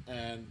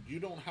 And you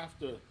don't have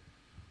to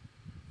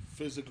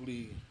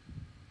physically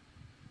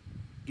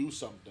do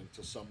something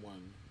to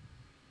someone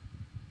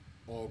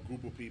or a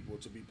group of people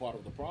to be part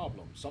of the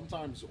problem.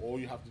 Sometimes all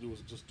you have to do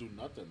is just do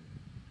nothing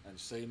and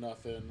say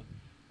nothing,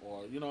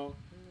 or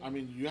I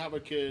mean, you have a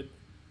kid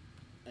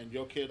and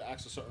your kid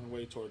acts a certain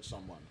way towards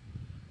someone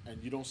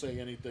and you don't say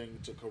anything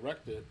to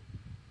correct it,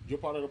 you're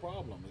part of the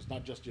problem. It's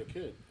not just your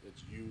kid,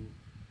 it's you.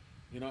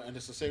 And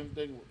it's the same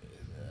thing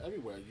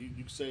everywhere.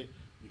 You say,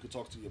 you could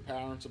talk to your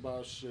parents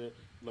about shit.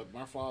 Look,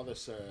 my father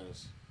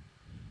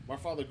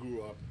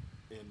grew up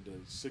in the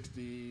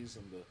 60s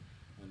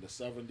and the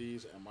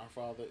 70s, and my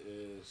father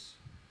is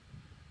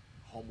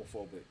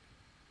homophobic,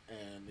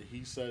 and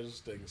he says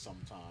things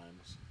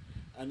sometimes,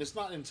 and it's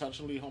not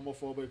intentionally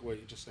homophobic where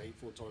you're just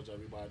hateful towards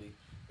everybody.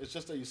 It's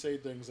just that you say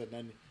things and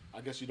then I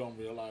guess you don't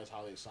realize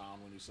how they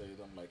sound when you say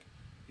them. Like,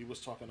 he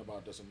was talking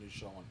about, there's a new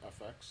show on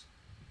FX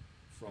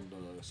from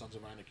the Sons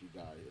of Anarchy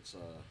guy. It's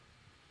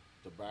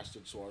the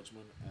Bastard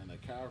Swordsman, and a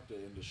character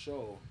in the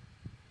show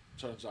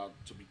turns out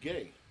to be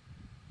gay.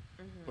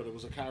 But it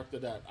was a character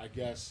that I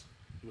guess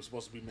he was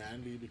supposed to be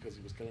manly because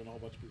he was killing a whole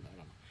bunch of people. I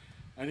don't know.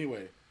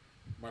 Anyway,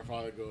 my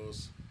father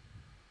goes,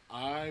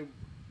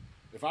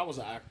 if I was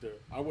an actor,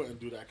 I wouldn't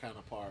do that kind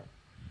of part.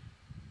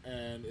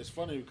 And it's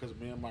funny because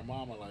me and my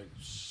mom are like,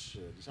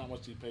 shit, this is how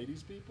much do you pay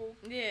these people?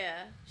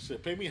 Yeah.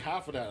 Shit, pay me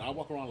half of that. I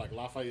walk around like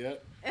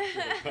Lafayette with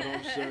a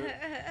cut-on shirt.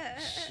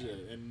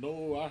 Shit, and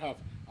no,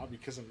 I'll be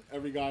kissing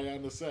every guy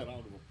on the set. I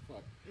don't give a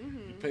fuck. You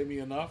Mhm. pay me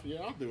enough, yeah,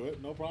 I'll do it.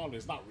 No problem.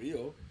 It's not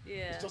real.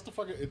 Yeah. It's just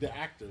the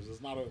actors.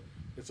 It's not a.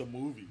 It's a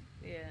movie.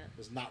 Yeah.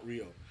 It's not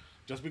real.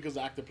 Just because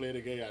the actor played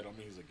a gay guy don't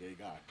mean he's a gay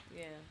guy.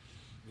 Yeah.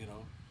 You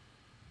know,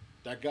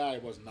 that guy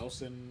was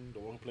Nelson, the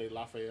one who played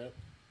Lafayette.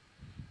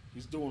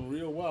 He's doing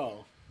real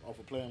well off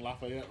of playing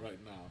Lafayette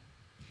right now.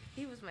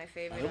 He was my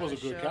favorite. And it was on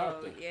a the good show.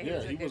 character. Yeah, He he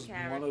was was a good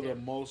character. one of the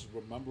most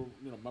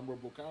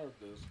memorable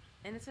characters.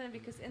 And it's funny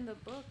because in the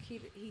book,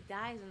 he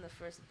dies in the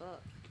first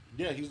book.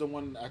 Yeah, he's the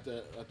one at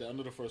the end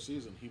of the first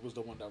season. He was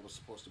the one that was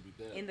supposed to be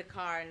dead. In the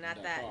car, not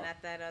that that, car.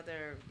 not that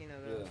other, the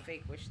Yeah.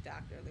 fake witch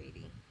doctor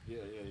lady. Yeah.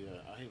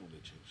 I hate when they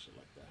change shit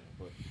like that.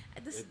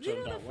 But The, it you know,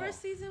 turned the out well.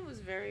 first season was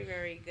very,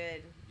 very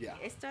good. Yeah.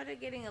 It started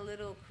getting a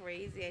little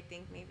crazy. I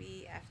think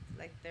maybe after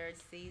like third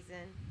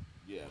season,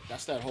 Yeah,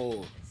 that's that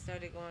whole it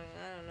started going.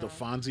 I don't know. the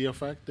Fonzie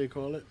effect they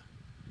call it,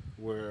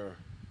 where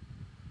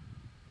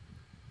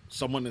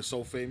someone is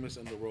so famous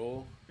in the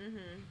role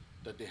Mhm.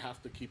 that they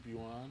have to keep you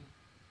on.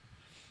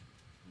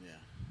 Yeah,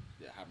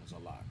 it happens a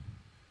lot.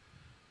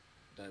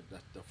 That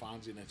the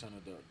Fonzie and they turn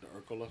it the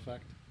Urkel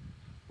effect,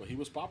 but he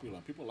was popular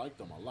and people liked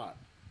him a lot.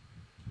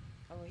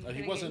 Oh,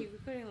 He wasn't- He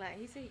couldn't land.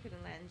 He said he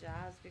couldn't land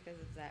jobs because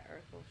of that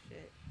Urkel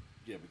shit.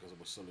 Yeah, because it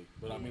was silly.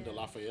 But I mean, the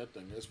Yeah. Lafayette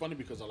thing. It's funny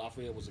because the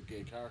Lafayette was a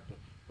gay character,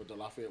 but the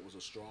Lafayette was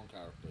a strong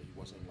character. He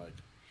wasn't like.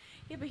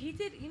 Yeah, but he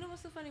did. You know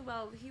what's so funny?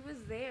 Well, he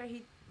was there.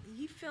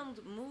 He filmed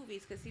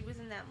movies because he was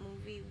in that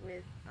movie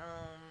with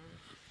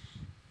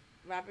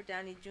Robert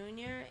Downey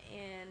Jr.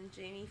 and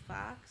Jamie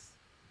Foxx,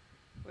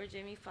 where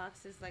Jamie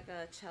Foxx is like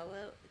a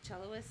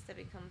celloist that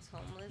becomes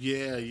homeless.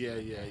 Yeah.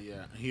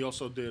 He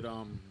also did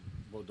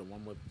the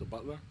one with the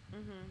butler.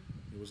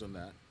 Mhm. He was in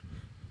that.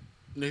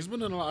 And he's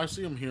been in a lot. I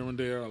see him here and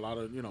there, a lot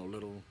of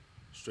little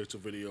straight to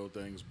video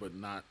things, but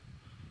not.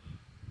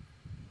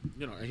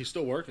 And he's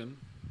still working.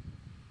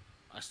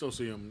 I still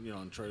see him,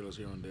 in trailers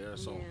here and there.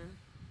 So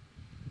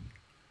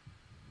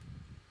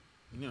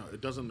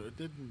it doesn't. It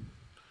didn't.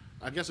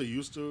 I guess it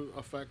used to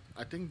affect.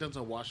 I think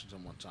Denzel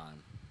Washington one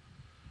time.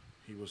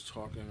 He was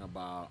talking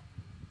about.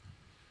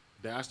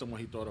 They asked him what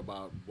he thought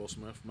about Will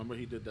Smith. Remember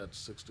he did that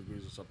 6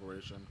 Degrees of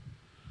Separation,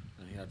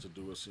 and he had to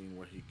do a scene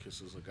where he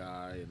kisses a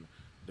guy, and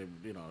they,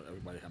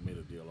 everybody had made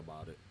a deal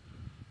about it.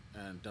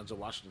 And Denzel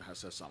Washington had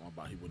said something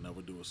about he would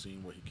never do a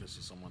scene where he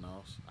kisses someone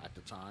else at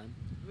the time.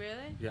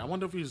 Really? Yeah, I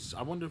wonder if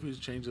he's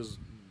changed his,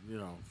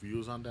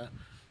 views on that,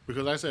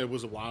 because I said it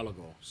was a while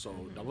ago. So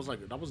that was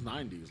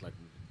 '90s, like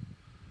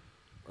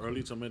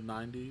early to mid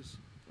 '90s,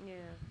 Yeah.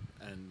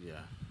 and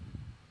yeah,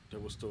 they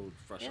were still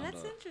fresh Yeah, on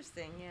that's the.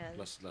 interesting. Yeah.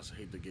 Let's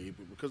hate the gay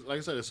people because, like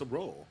I said, it's a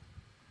role.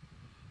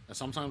 And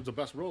sometimes the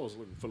best roles,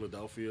 like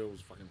Philadelphia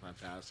was fucking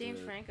fantastic. James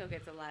Franco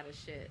gets a lot of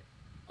shit.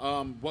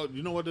 Well,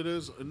 you know what it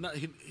is.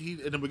 He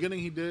in the beginning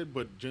he did,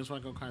 but James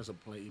Franco kind of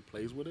he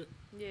plays with it.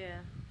 Yeah.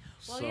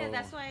 Well, So, yeah,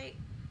 that's why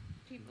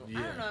people. I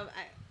yeah. don't know.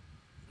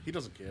 He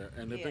doesn't care,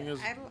 and the Yeah, thing is,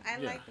 I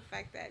yeah. like the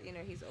fact that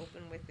he's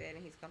open with it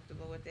and he's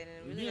comfortable with it, and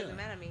it really Yeah. doesn't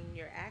matter. I mean,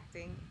 you're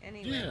acting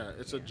anyway. Yeah,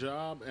 it's a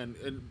job, and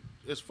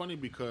it's funny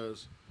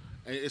because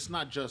it's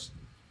not just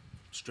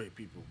straight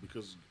people,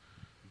 because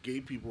gay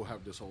people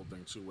have this whole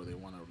thing too where they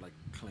want to like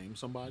claim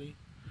somebody,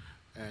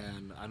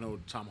 and I know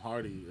Tom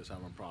Hardy is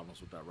having problems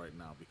with that right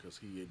now because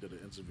he did an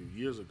interview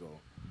years ago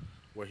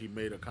where he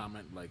made a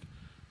comment like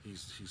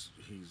he's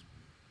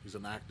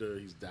an actor,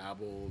 he's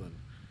dabbled,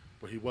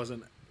 but he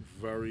wasn't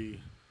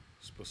very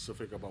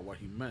specific about what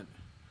he meant,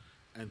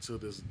 and to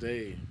this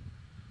day.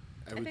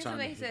 I Every think time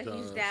the way he said does,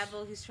 he's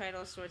dabbled, he's tried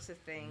all sorts of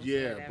things.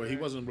 yeah, but he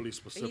whatever. wasn't really But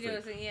specific. he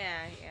doesn't.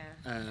 Yeah.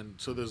 And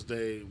to this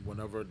day,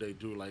 whenever they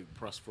do like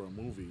press for a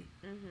movie,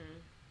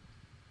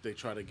 they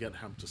try to get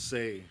him to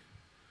say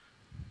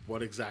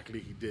what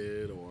exactly he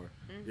did or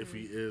if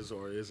he is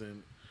or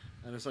isn't.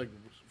 And it's like,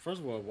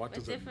 first of all, what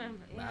does it matter?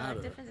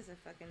 What difference does it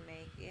fucking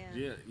make? Yeah.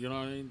 Yeah, you know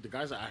what I mean? The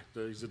guy's an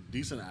actor. He's a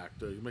decent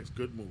actor. He makes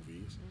good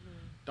movies.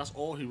 That's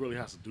all he really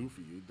has to do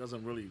for you. It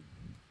doesn't really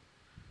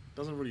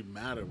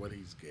matter whether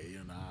he's gay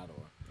or not,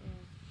 or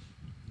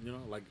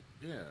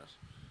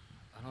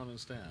I don't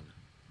understand.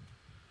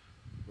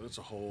 But it's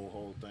a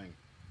whole thing.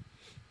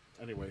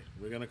 Anyway,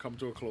 we're gonna come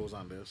to a close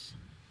on this.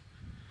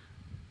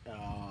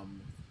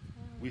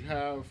 We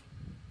have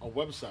a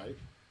website.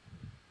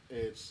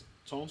 It's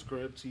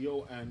tonescrib,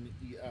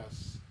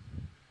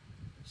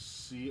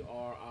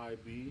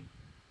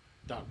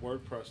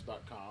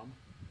 tonescrib.wordpress.com.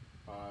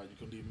 You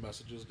can leave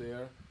messages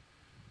there,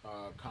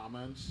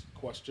 comments,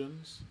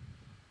 questions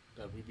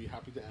that we'd be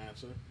happy to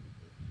answer.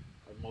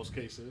 In most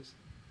cases,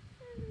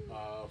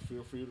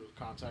 feel free to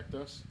contact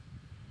us.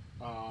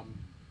 I'm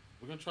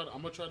gonna try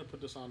to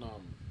put this on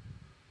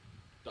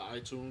the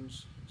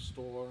iTunes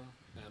store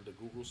and the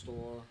Google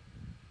store.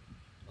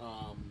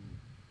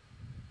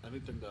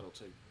 Anything that'll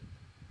take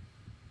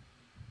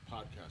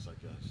podcasts, I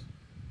guess.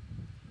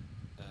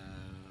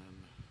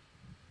 And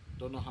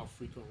don't know how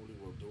frequently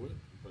we'll do it,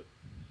 but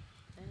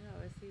I know.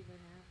 Let's see what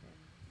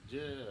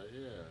happens.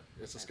 yeah.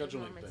 It's a That was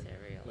more scheduling thing.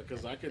 material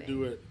Because type I could thing.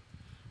 do it.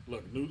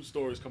 Look, news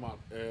stories come out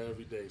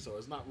every day, so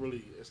it's not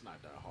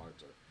that hard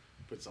to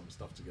put some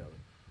stuff together.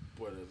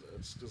 with is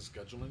it's just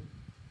scheduling.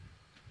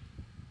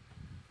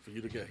 For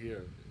you to get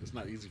here, it's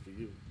not easy for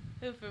you.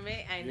 Who, for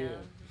me? I know. Yeah.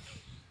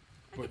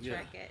 I But can yeah.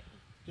 track it.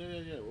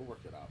 Yeah. We'll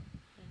work it out.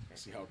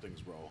 That's See right. how things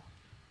roll.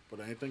 But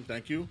anything,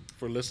 thank you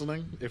for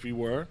listening, if you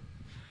were.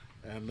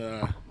 And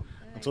All right,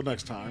 until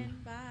next thanks time,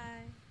 again.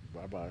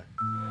 Bye. bye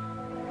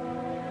bye.